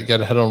get a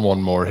hit on one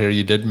more here.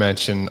 You did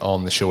mention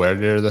on the show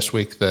earlier this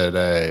week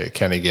that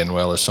Kenny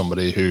Gainwell is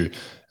somebody who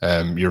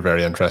you're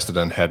very interested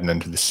in heading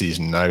into the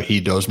season. Now, he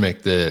does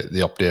make the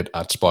update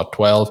at spot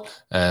 12.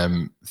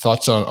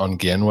 Thoughts on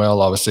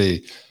Gainwell?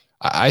 Obviously,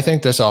 I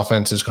think this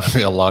offense is going to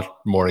be a lot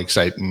more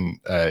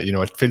exciting.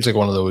 It feels like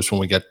one of those when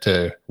we get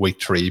to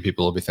week 3,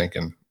 people will be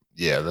thinking,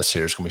 yeah, this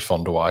year is going to be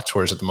fun to watch.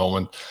 Whereas at the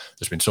moment,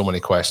 there's been so many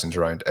questions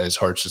around, is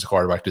Hurts as a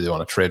quarterback? Do they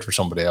want to trade for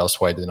somebody else?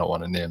 Why do they not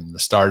want to name the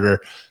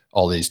starter?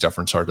 All these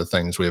different sort of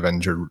things. We have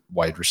injured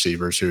wide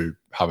receivers who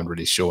haven't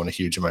really shown a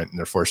huge amount in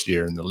their first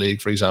year in the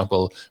league, for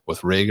example,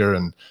 with Rager.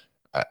 And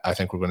I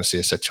think we're going to see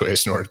a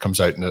situation where it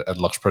comes out and it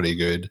looks pretty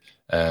good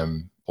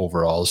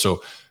overall.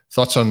 So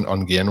thoughts on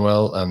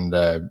Gainwell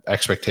and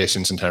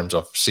expectations in terms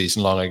of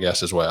season long, I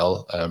guess, as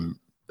well,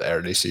 the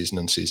early season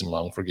and season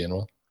long for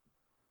Gainwell?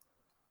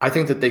 I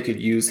think that they could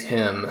use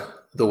him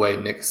the way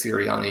Nick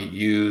Sirianni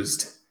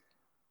used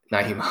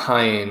Nyheim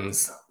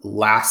Hines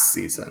last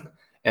season.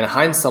 And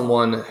Hines,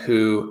 someone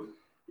who,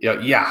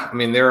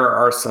 there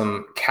are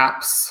some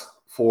caps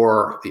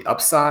for the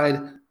upside,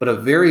 but a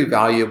very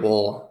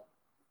valuable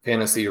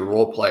fantasy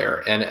role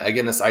player. And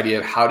again, this idea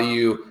of how do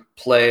you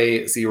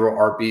play zero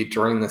RB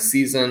during the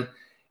season,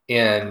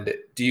 and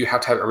do you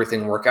have to have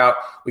everything work out?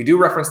 We do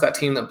reference that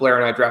team that Blair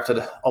and I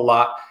drafted a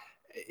lot,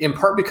 in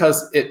part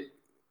because it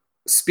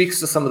speaks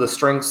to some of the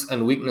strengths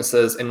and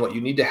weaknesses and what you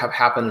need to have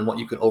happen and what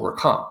you can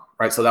overcome,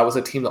 right? So that was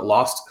a team that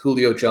lost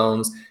Julio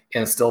Jones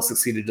and still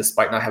succeeded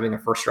despite not having a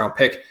first-round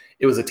pick.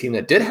 It was a team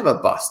that did have a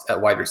bust at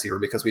wide receiver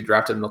because we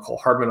drafted Mecole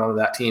Hardman onto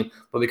that team,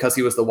 but because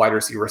he was the wide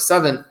receiver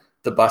 7,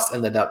 the bust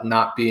ended up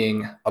not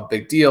being a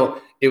big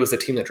deal. It was a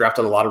team that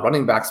drafted a lot of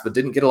running backs but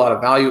didn't get a lot of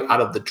value out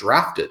of the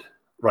drafted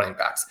running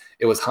backs.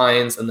 It was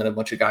Hines and then a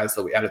bunch of guys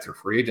that we added through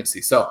free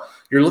agency. So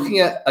you're looking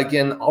at,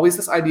 again, always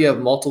this idea of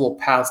multiple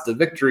paths to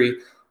victory.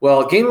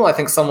 Well, Gainwell, I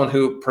think, someone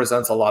who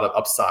presents a lot of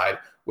upside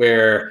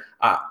where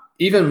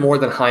even more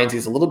than Hines,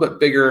 he's a little bit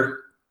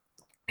bigger.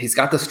 He's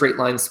got the straight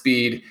line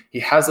speed. He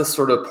has this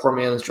sort of poor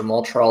man's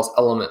Jamal Charles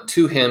element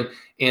to him.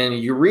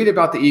 And you read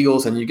about the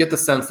Eagles and you get the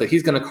sense that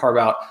he's going to carve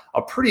out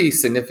a pretty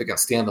significant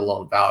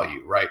standalone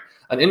value, right?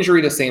 An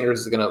injury to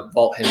Sanders is going to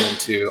vault him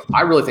into,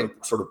 I really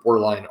think, sort of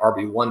borderline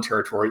RB1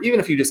 territory. Even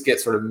if you just get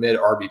sort of mid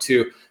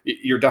RB2,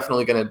 you're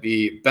definitely going to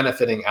be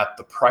benefiting at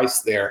the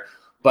price there.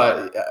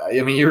 But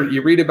I mean,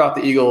 you read about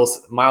the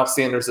Eagles. Miles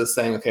Sanders is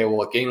saying, okay,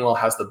 well, Gainwell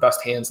has the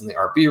best hands in the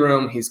RB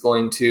room. He's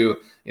going to,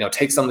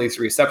 take some of these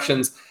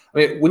receptions. I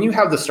mean, when you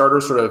have the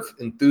starters sort of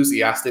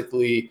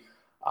enthusiastically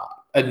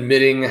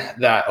admitting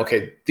that,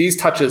 okay, these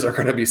touches are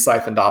going to be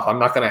siphoned off. I'm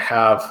not going to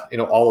have,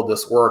 all of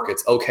this work.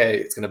 It's okay.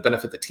 It's going to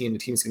benefit the team. The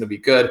team's going to be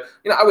good.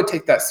 I would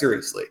take that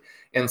seriously.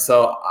 And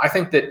so I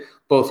think that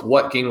both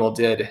what Gainwell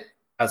did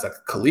as a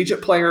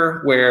collegiate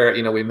player, where,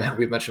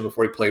 we've mentioned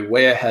before, he played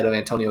way ahead of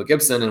Antonio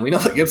Gibson, and we know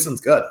that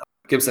Gibson's good.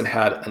 Gibson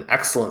had an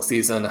excellent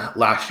season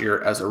last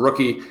year as a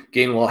rookie.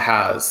 Gainwell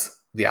has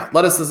the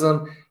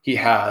athleticism. He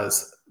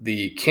has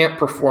the camp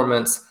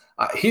performance.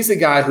 He's a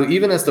guy who,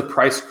 even as the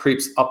price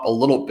creeps up a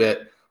little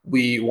bit,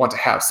 we want to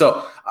have.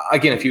 So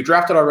again, if you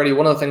drafted already,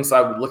 one of the things I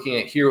would be looking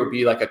at here would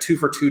be like a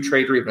 2-for-2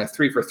 trade or even a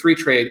 3-for-3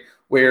 trade,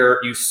 where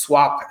you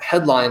swap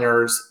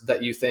headliners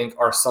that you think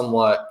are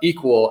somewhat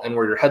equal, and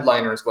where your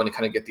headliner is going to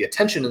kind of get the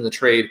attention in the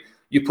trade.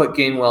 You put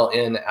Gainwell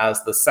in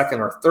as the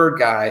second or third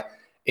guy,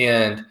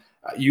 and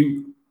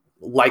you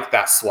like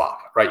that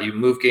swap, right? You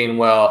move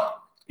Gainwell,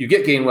 you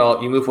get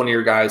Gainwell, you move one of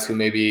your guys who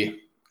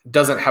maybe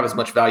doesn't have as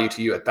much value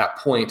to you at that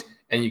point,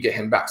 and you get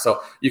him back.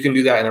 So you can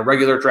do that in a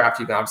regular draft.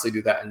 You can obviously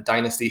do that in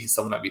Dynasty. He's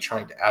someone I'd be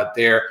trying to add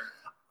there.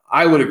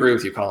 I would agree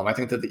with you, Colin. I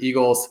think that the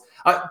Eagles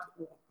are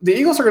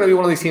going to be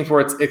one of these teams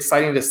where it's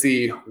exciting to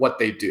see what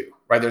they do,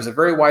 right? There's a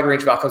very wide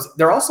range of outcomes.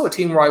 They're also a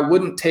team where I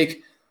wouldn't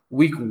take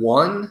week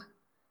 1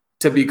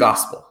 to be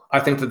gospel.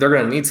 I think that they're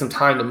going to need some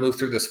time to move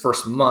through this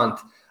first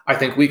month. I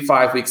think week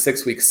 5, week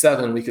 6, week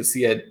 7, we could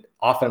see an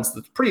offense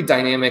that's pretty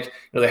dynamic.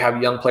 They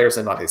have young players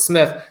in Devontae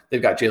Smith.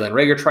 They've got Jalen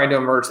Reagor trying to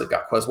emerge. They've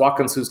got Quez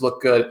Watkins, who's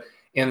looked good.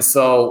 And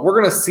so we're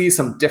going to see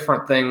some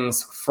different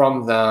things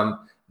from them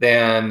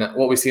than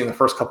what we see in the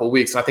first couple of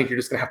weeks. And I think you're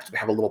just going to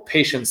have a little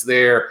patience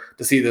there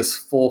to see this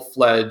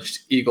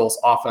full-fledged Eagles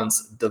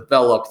offense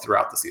develop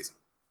throughout the season.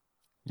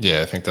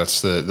 Yeah, I think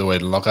that's the way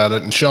to look at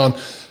it. And Sean,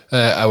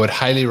 I would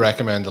highly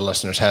recommend the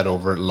listeners head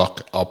over,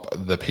 look up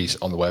the piece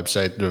on the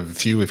website. There are a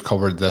few we've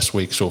covered this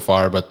week so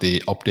far, but the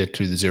update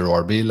to the Zero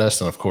RB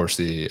list, and of course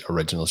the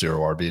original Zero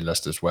RB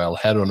list as well.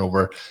 Head on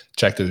over,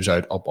 check those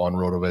out up on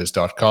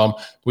rotoviz.com.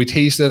 We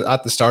teased it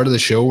at the start of the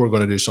show. We're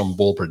going to do some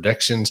bold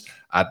predictions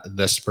at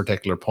this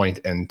particular point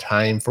in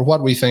time for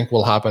what we think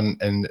will happen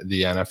in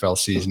the NFL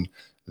season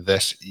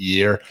this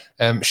year.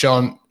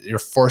 Sean, your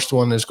first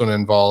one is going to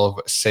involve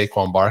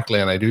Saquon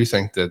Barkley, and I do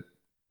think that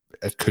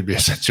it could be a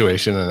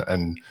situation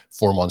in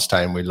 4 months'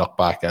 time we look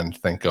back and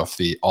think of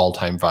the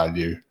all-time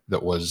value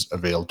that was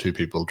availed to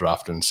people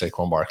drafting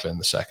Saquon Barkley in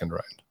the second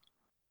round.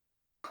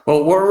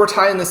 Well, we're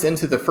tying this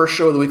into the first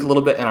show of the week a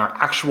little bit in our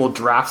actual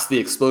drafts, the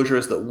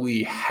exposures that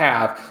we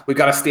have. We've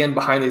got to stand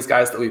behind these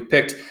guys that we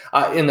picked.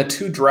 In the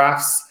 2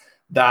 drafts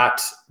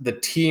that the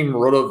team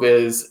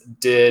RotoViz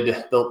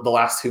did, the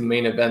last 2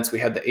 main events, we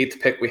had the 8th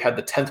pick, we had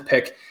the 10th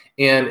pick.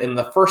 And in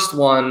the first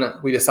one,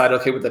 we decided,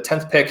 okay, with the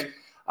 10th pick,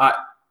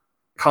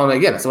 Colin,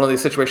 again, it's one of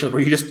these situations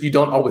where you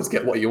don't always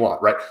get what you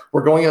want, right?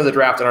 We're going into the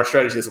draft, and our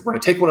strategy is we're going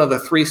to take one of the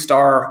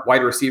 3-star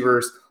wide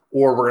receivers,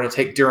 or we're going to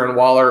take Darren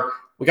Waller.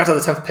 We got to the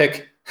 10th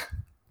pick.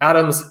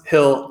 Adams,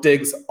 Hill,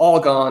 Diggs,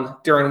 all gone.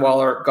 Darren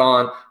Waller,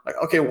 gone. Like,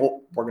 okay,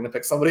 well, we're going to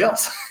pick somebody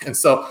else. And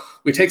so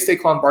we take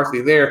Saquon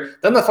Barkley there.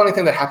 Then the funny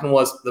thing that happened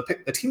was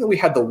the team that we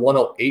had the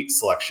 108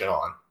 selection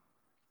on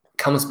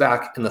comes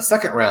back in the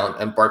second round,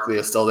 and Barkley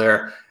is still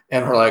there.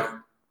 And we're like,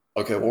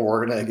 okay, well,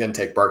 we're going to again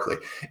take Barkley.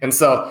 And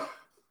so,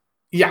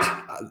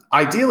 yeah,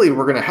 ideally,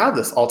 we're going to have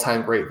this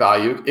all-time great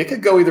value. It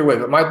could go either way,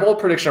 but my bold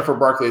prediction for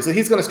Barkley is that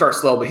he's going to start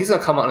slow, but he's going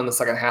to come out in the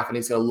second half, and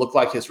he's going to look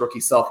like his rookie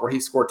self, where he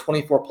scored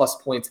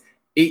 24-plus points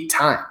 8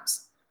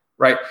 times,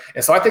 right?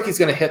 And so I think he's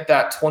going to hit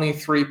that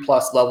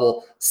 23-plus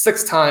level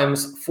 6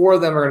 times. 4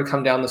 of them are going to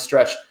come down the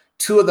stretch.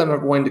 2 of them are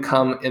going to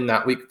come in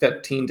that week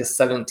 15 to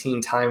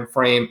 17 time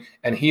frame,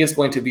 and he is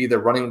going to be the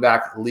running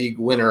back league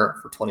winner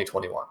for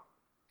 2021.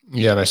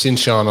 Yeah, and I've seen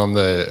Sean on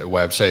the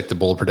website, the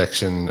bold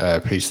prediction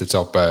piece that's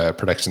up,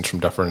 predictions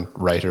from different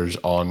writers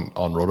on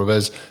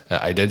RotoViz.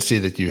 I did see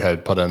that you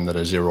had put in that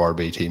a Zero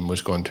RB team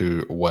was going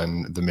to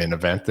win the main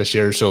event this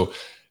year. So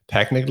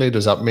technically,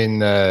 does that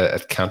mean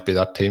it can't be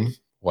that team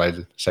while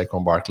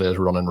Saquon Barkley is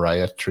running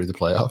riot through the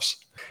playoffs?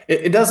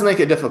 It does make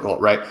it difficult,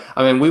 right?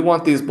 I mean, we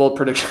want these bold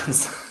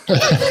predictions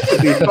to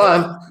be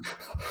fun.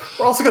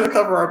 We're also going to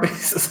cover our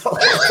bases.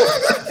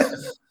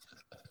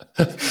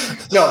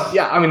 No,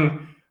 yeah, I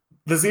mean,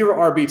 the Zero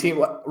RB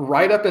team,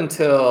 right up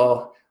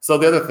until – so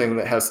the other thing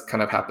that has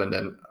kind of happened,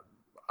 and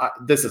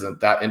this isn't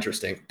that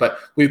interesting, but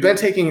we've been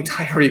taking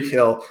Tyreek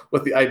Hill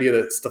with the idea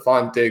that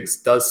Stephon Diggs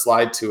does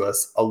slide to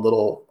us a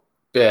little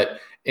bit,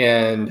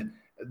 and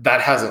that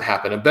hasn't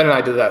happened. And Ben and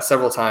I did that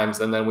several times,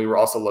 and then we were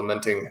also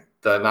lamenting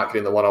the not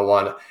getting the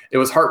 101. It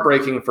was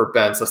heartbreaking for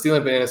Ben. So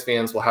Stealing Bananas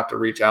fans will have to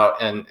reach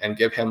out and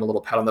give him a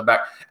little pat on the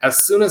back.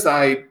 As soon as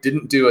I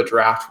didn't do a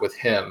draft with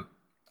him,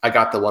 I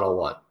got the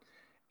 101.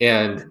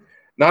 And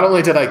not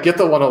only did I get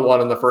the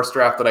 101 in the first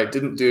draft that I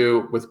didn't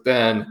do with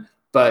Ben,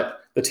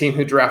 but the team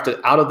who drafted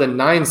out of the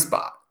 9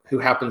 spot, who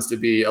happens to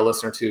be a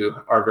listener to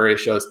our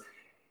various shows,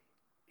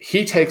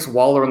 he takes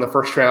Waller in the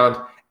first round,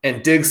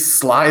 and Diggs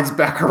slides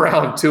back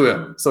around to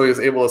him. So he was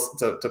able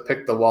to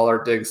pick the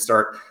Waller-Diggs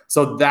start.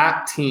 So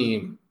that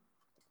team,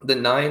 the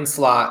 9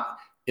 slot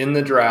in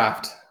the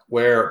draft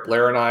where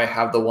Blair and I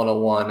have the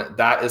 101,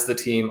 that is the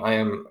team I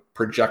am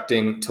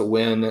projecting to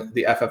win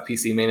the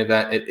FFPC main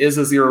event. It is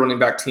a 0 running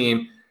back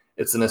team.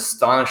 It's an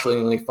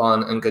astonishingly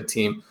fun and good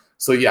team.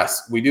 So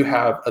yes, we do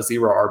have a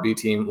 0 RB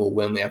team will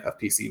win the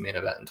FFPC main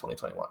event in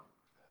 2021.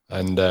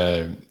 And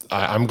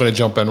I'm going to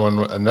jump in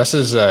one, and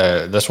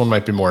this one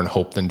might be more in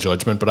hope than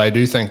judgment, but I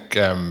do think,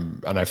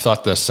 and I've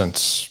thought this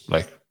since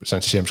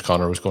James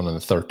Conner was going in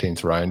the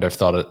 13th round, I've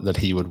thought that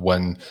he would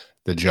win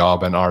the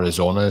job in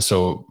Arizona.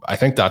 So I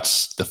think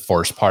that's the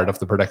first part of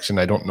the prediction.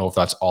 I don't know if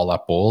that's all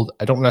that bold.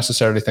 I don't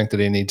necessarily think that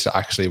he needs to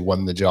actually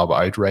win the job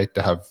outright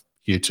to have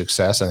huge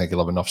success. I think he'll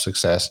have enough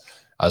success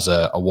as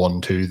a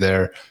 1-2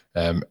 there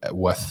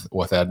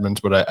with Edmonds.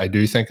 But I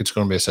do think it's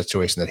going to be a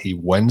situation that he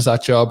wins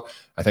that job.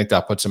 I think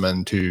that puts him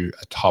into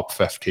a top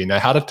 15. I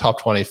had a top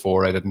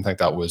 24. I didn't think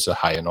that was a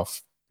high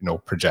enough,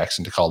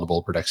 projection to call the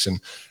bold prediction.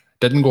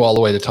 Didn't go all the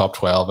way to top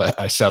 12.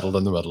 I settled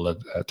in the middle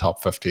at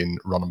top 15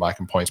 running back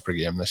in points per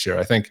game this year.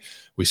 I think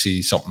we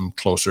see something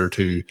closer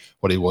to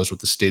what he was with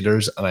the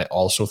Steelers. And I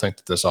also think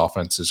that this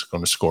offense is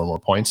going to score more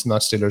points in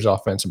that Steelers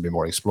offense and be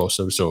more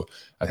explosive. So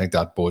I think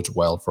that bodes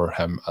well for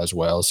him as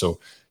well. So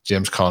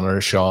James Conner,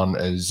 Sean,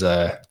 is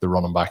the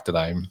running back that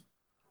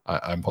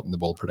I'm putting the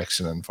bold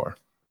prediction in for.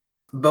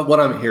 But what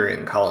I'm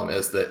hearing, Colin,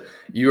 is that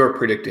you are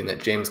predicting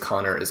that James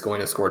Conner is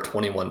going to score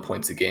 21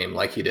 points a game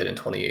like he did in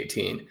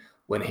 2018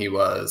 when he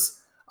was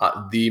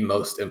the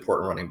most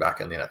important running back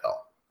in the NFL.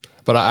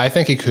 But I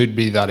think he could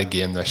be that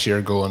again this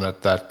year, going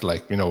at that,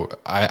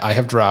 I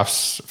have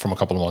drafts from a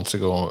couple of months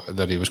ago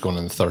that he was going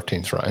in the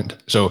 13th round.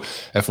 So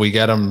if we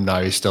get him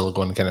now, he's still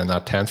going kind of in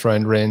that 10th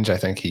round range. I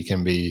think he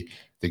can be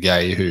the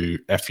guy who,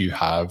 if you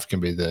have,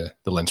 can be the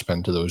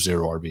linchpin to those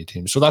 0 RB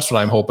teams. So that's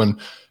what I'm hoping.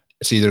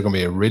 It's either going to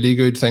be a really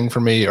good thing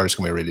for me or it's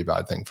going to be a really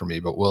bad thing for me.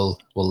 But we'll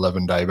live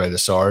and die by the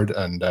sword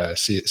and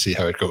see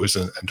how it goes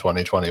in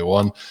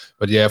 2021.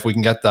 But yeah, if we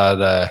can get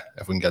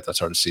that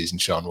sort of season,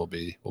 Sean, we'll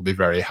be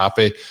very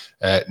happy.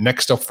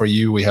 Next up for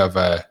you, we have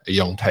a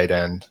young tight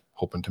end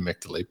hoping to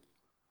make the leap.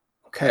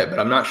 Okay, but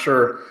I'm not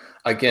sure.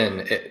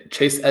 Again,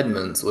 Chase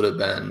Edmonds would have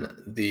been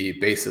the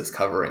basis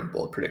covering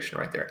bold prediction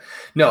right there.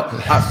 No,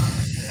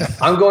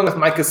 I'm going with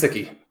Mike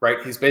Gesicki,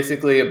 right? He's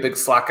basically a big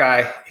slot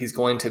guy. He's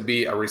going to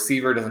be a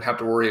receiver, doesn't have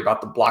to worry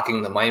about the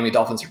blocking. The Miami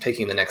Dolphins are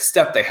taking the next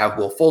step. They have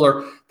Will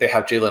Fuller. They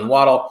have Jalen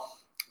Waddle.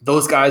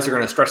 Those guys are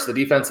going to stretch the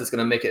defense. It's going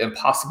to make it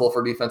impossible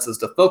for defenses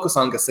to focus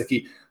on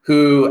Gesicki,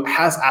 who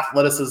has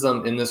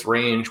athleticism in this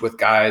range with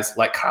guys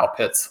like Kyle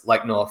Pitts,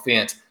 like Noah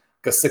Fant.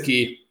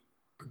 Gesicki,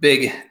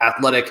 big,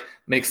 athletic,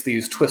 makes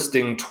these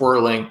twisting,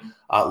 twirling,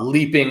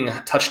 leaping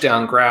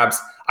touchdown grabs.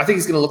 I think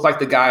he's going to look like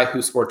the guy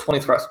who scored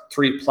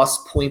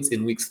 23-plus points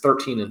in weeks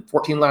 13 and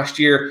 14 last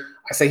year.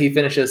 I say he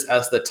finishes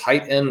as the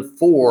tight end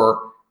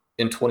 4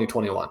 in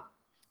 2021.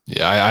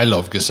 Yeah, I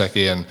love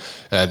Gesicki,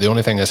 and the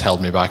only thing that's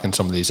held me back in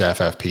some of these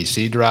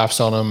FFPC drafts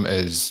on him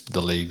is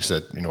the leagues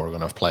that are going to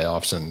have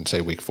playoffs in,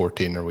 say, week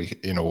 14 or week,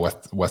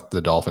 with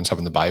the Dolphins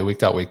having the bye week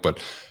that week. But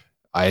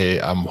I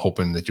am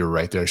hoping that you're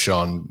right there,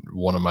 Sean.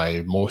 One of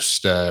my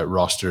most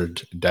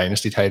rostered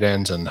dynasty tight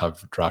ends, and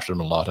have drafted him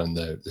a lot in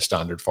the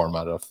standard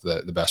format of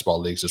the best ball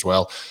leagues as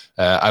well.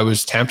 I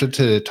was tempted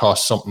to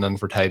toss something in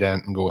for tight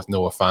end and go with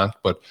Noah Fant,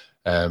 but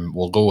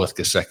we'll go with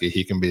Gesicki.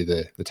 He can be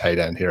the tight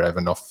end here. I have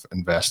enough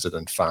invested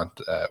in Fant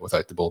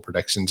without the bold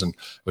predictions, and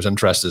I was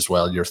interested as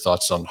well. Your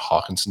thoughts on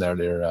Hawkinson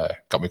earlier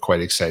got me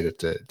quite excited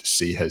to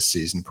see his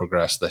season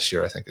progress this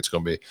year. I think it's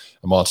going to be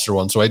a monster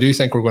one. So I do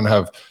think we're going to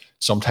have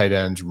some tight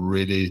ends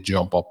really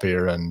jump up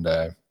here, and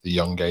the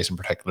young guys in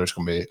particular is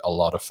going to be a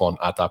lot of fun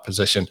at that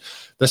position.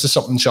 This is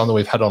something, Sean, that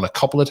we've had on a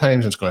couple of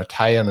times, and it's going to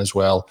tie in as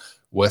well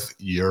with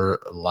your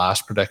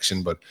last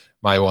prediction. But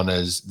my one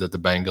is that the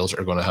Bengals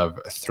are going to have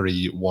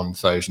 3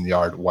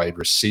 1,000-yard wide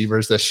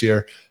receivers this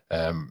year.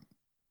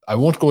 I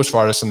won't go as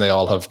far as saying they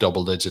all have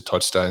double-digit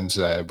touchdowns,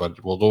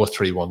 but we'll go with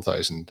 3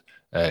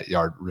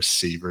 1,000-yard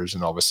receivers,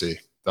 and obviously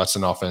that's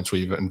an offense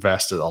we've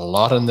invested a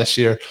lot in this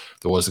year.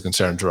 There was the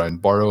concerns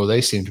around Burrow.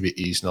 They seem to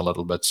be easing a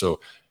little bit, so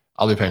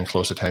I'll be paying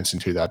close attention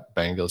to that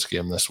Bengals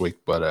game this week.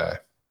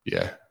 But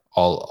yeah,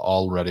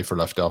 all ready for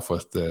liftoff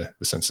with the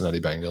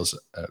Cincinnati Bengals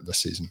this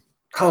season.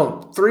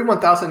 Oh, 3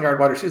 1,000-yard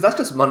wide receivers. That's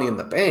just money in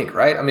the bank,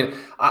 right? I mean,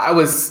 I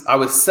was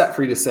set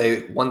for you to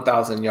say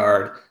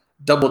 1,000-yard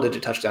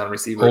double-digit touchdown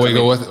receivers. We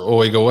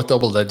go with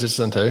double digits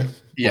then too.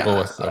 Yeah. We'll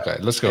go with, okay.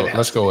 Let's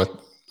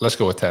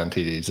go with 10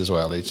 TDs as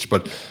well each.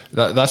 But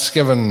that's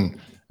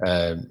given.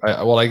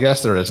 I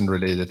guess there isn't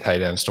really the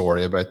tight end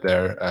story about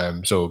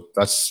there. So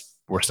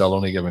we're still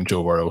only giving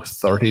Joe Burrow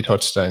 30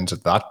 touchdowns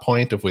at that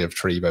point if we have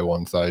 3 by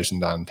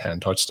 1,000 and 10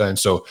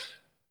 touchdowns. So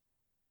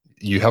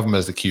you have him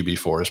as the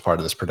QB4 as part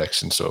of this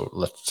prediction. So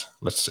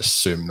let's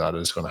assume that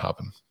is going to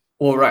happen.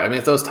 Well, right. I mean,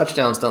 if those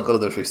touchdowns don't go to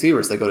those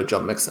receivers, they go to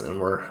Joe Mixon, and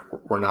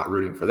we're not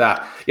rooting for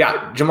that.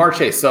 Yeah, Jamar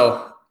Chase.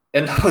 So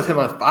end up with him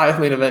on 5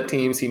 main event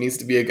teams. He needs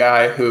to be a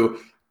guy who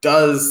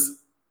does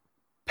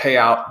pay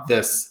out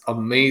this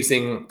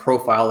amazing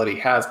profile that he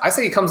has. I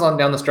say he comes on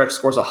down the stretch,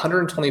 scores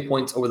 120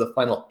 points over the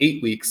final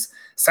 8 weeks,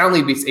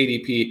 soundly beats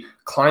ADP,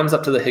 climbs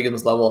up to the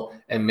Higgins level,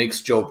 and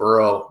makes Joe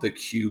Burrow the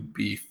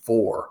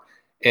QB4.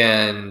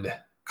 And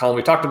Colin,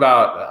 we talked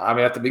about, I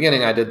mean, at the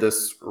beginning, I did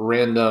this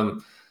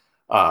random,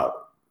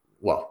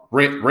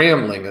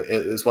 rambling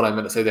is what I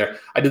meant to say there.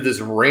 I did this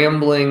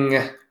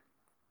rambling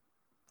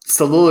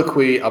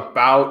soliloquy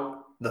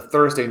about the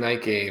Thursday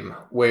night game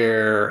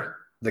where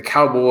the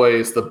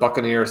Cowboys, the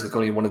Buccaneers is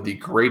going to be one of the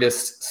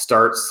greatest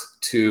starts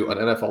to an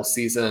NFL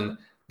season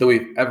that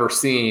we've ever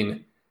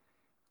seen.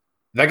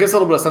 That gives a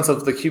little bit of sense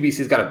of the QBs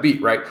he's got to beat,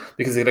 right?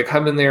 Because they're going to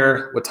come in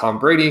there with Tom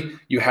Brady.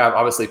 You have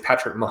obviously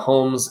Patrick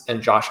Mahomes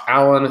and Josh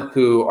Allen,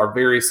 who are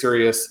very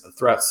serious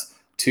threats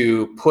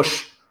to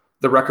push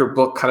the record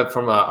book kind of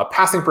from a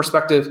passing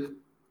perspective.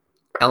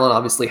 Allen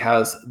obviously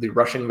has the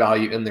rushing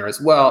value in there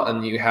as well.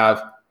 And you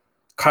have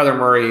Kyler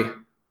Murray,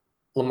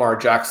 Lamar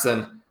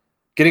Jackson.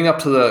 Getting up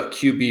to the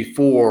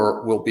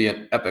QB4 will be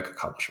an epic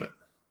accomplishment.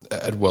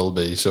 It will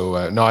be.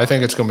 So, no, I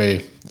think it's going to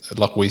be,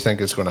 look, we think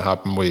it's going to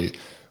happen. We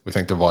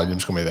think the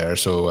volume's going to be there.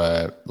 So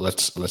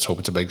let's hope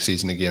it's a big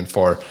season again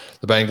for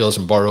the Bengals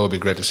and Burrow. It'd be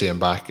great to see him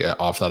back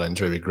off that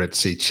injury. It'd be great to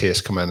see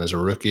Chase come in as a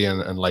rookie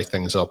and light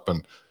things up,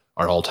 and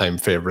our all-time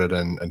favorite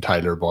and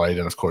Tyler Boyd.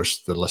 And of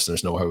course, the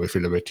listeners know how we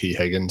feel about T.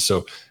 Higgins.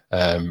 So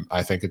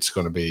I think it's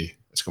going to be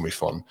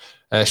fun.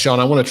 Sean,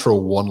 I want to throw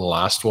one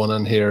last one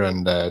in here,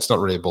 and it's not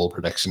really a bold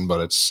prediction,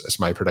 but it's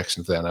my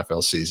prediction for the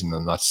NFL season,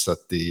 and that's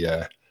that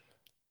the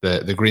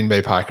Green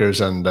Bay Packers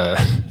and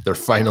their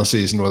final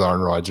season with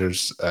Aaron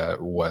Rodgers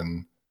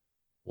win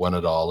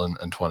it all in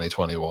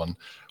 2021.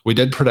 We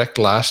did predict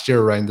last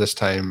year around this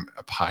time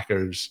a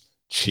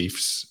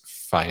Packers-Chiefs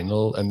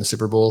final in the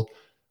Super Bowl.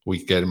 We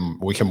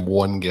came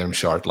one game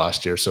short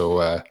last year,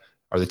 so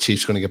are the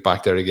Chiefs going to get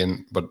back there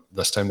again? But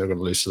this time they're going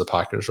to lose to the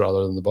Packers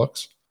rather than the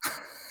Bucs.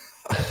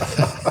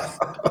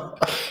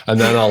 and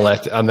then I'll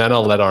let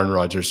Aaron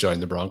Rodgers join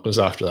the Broncos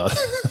after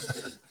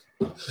that.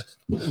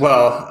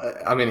 Well,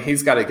 I mean,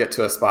 he's got to get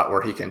to a spot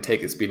where he can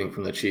take his beating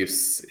from the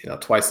Chiefs,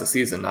 twice a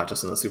season, not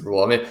just in the Super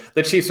Bowl. I mean,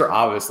 the Chiefs are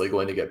obviously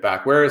going to get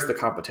back. Where is the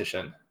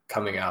competition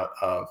coming out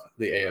of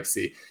the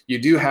AFC? You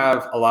do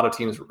have a lot of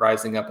teams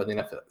rising up in the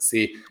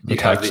NFC. You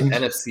have the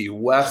NFC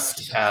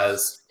West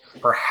as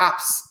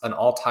perhaps an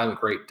all-time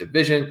great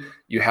division.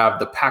 You have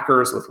the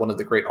Packers with one of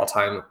the great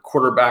all-time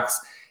quarterbacks.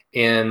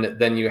 And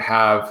then you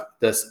have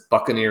this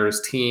Buccaneers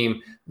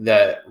team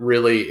that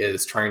really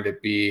is trying to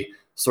be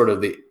sort of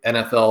the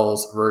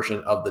NFL's version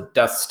of the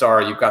Death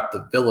Star. You've got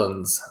the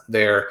villains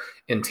there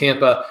in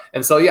Tampa.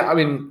 And so, yeah, I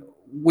mean,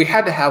 we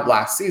had to have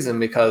last season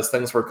because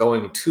things were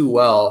going too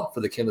well for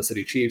the Kansas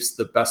City Chiefs,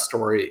 the best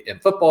story in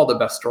football, the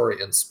best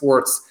story in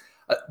sports.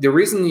 The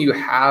reason you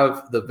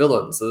have the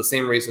villains, so the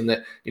same reason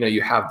that,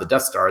 you have the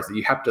Death Stars, that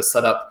you have to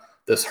set up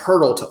this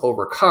hurdle to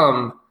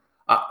overcome.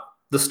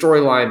 The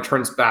storyline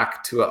turns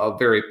back to a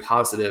very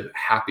positive,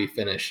 happy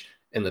finish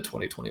in the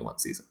 2021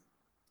 season.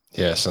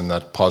 Yes, and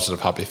that positive,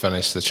 happy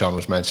finish that Sean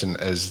was mentioning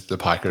is the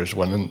Packers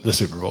winning the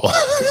Super Bowl.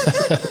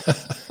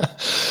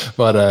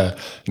 But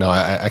no,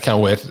 I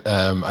can't wait.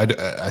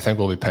 I think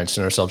we'll be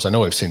pinching ourselves. I know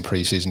we've seen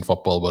preseason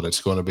football, but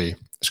it's going to be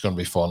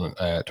fun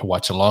to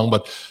watch along.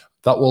 But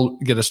that will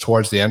get us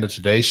towards the end of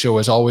today's show.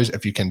 As always,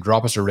 if you can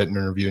drop us a written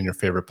review in your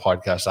favorite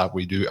podcast app,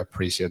 we do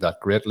appreciate that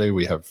greatly.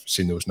 We have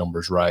seen those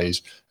numbers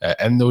rise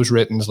in those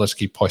ratings. Let's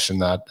keep pushing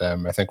that.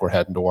 I think we're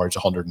heading towards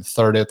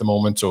 130 at the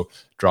moment. So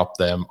drop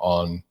them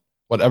on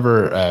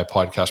whatever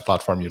podcast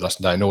platform you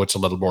listen to. I know it's a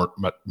little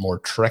more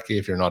tricky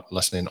if you're not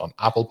listening on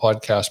Apple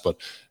Podcasts, but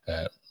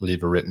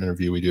leave a written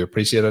review. We do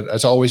appreciate it.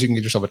 As always, you can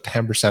get yourself a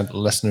 10%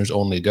 listeners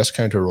only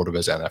discount to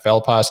RotoViz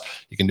NFL Pass.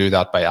 You can do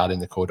that by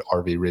adding the code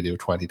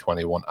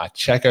RVRadio2021 at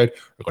checkout,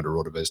 or go to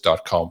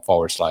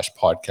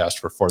rotoviz.com/podcast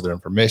for further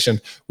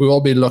information. We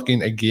will be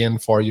looking again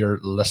for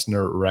your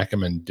listener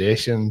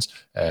recommendations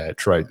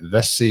throughout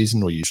this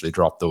season. We usually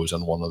drop those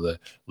on one of the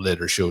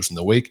later shows in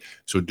the week.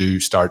 So do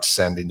start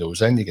sending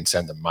those in. You can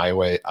send them my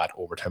way at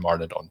Overtime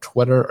Ireland on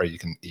Twitter, or you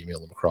can email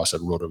them across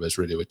at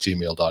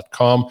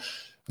rotovizradio@gmail.com.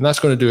 And that's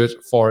going to do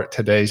it for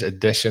today's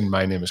edition.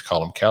 My name is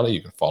Colin Kelly.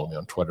 You can follow me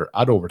on Twitter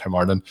at Overtime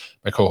Ireland.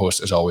 My co-host,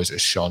 as always,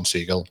 is Sean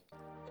Siegel.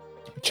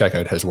 Check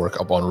out his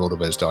work up on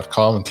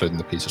rotoviz.com, including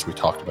the pieces we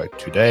talked about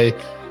today.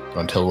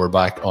 And until we're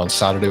back on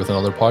Saturday with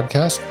another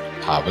podcast,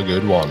 have a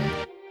good one.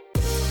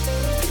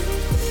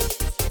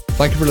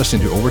 Thank you for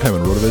listening to Overtime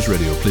on RotoViz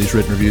Radio. Please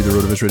rate and review the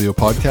RotoViz Radio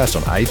podcast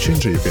on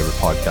iTunes or your favorite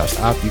podcast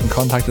app. You can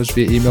contact us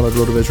via email at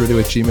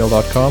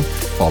rotovizradio@gmail.com.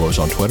 Follow us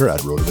on Twitter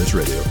at RotoViz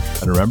Radio.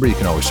 And remember, you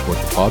can always support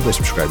the pod by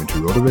subscribing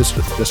to RotoViz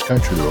with a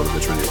discount through the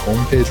RotoViz Radio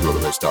homepage,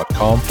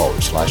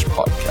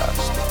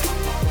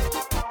 rotoviz.com/podcast.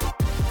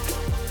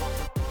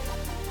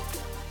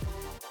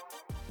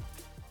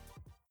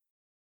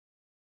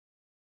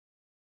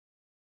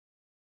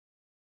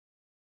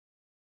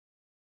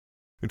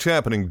 It's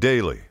happening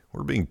daily.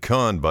 We're being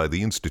conned by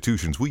the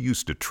institutions we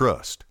used to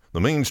trust.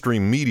 The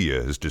mainstream media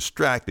is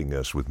distracting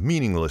us with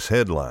meaningless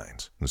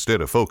headlines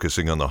instead of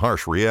focusing on the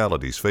harsh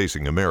realities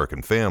facing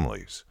American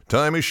families.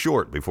 Time is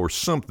short before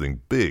something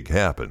big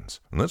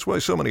happens, and that's why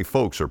so many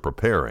folks are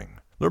preparing.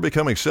 They're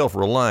becoming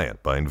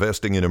self-reliant by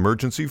investing in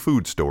emergency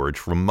food storage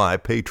from My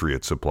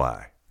Patriot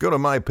Supply. Go to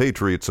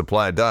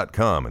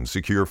MyPatriotSupply.com and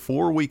secure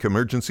 4-week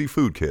emergency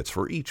food kits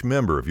for each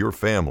member of your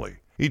family.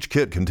 Each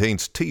kit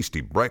contains tasty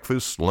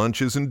breakfasts,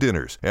 lunches, and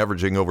dinners,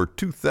 averaging over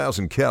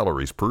 2,000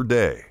 calories per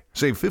day.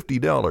 Save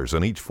 $50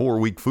 on each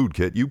 4-week food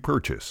kit you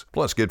purchase,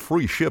 plus get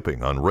free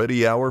shipping on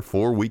Ready Hour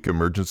 4-week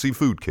emergency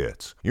food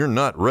kits. You're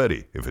not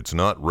ready if it's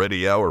not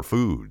Ready Hour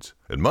Foods.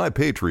 At My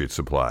Patriot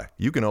Supply,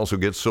 you can also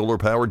get solar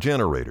power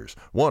generators,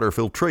 water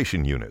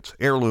filtration units,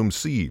 heirloom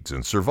seeds,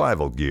 and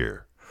survival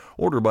gear.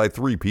 Order by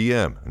 3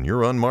 p.m. and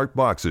your unmarked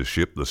boxes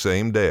ship the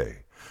same day.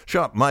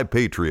 Shop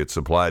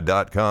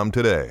MyPatriotSupply.com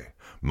today.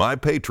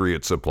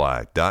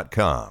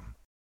 MyPatriotSupply.com.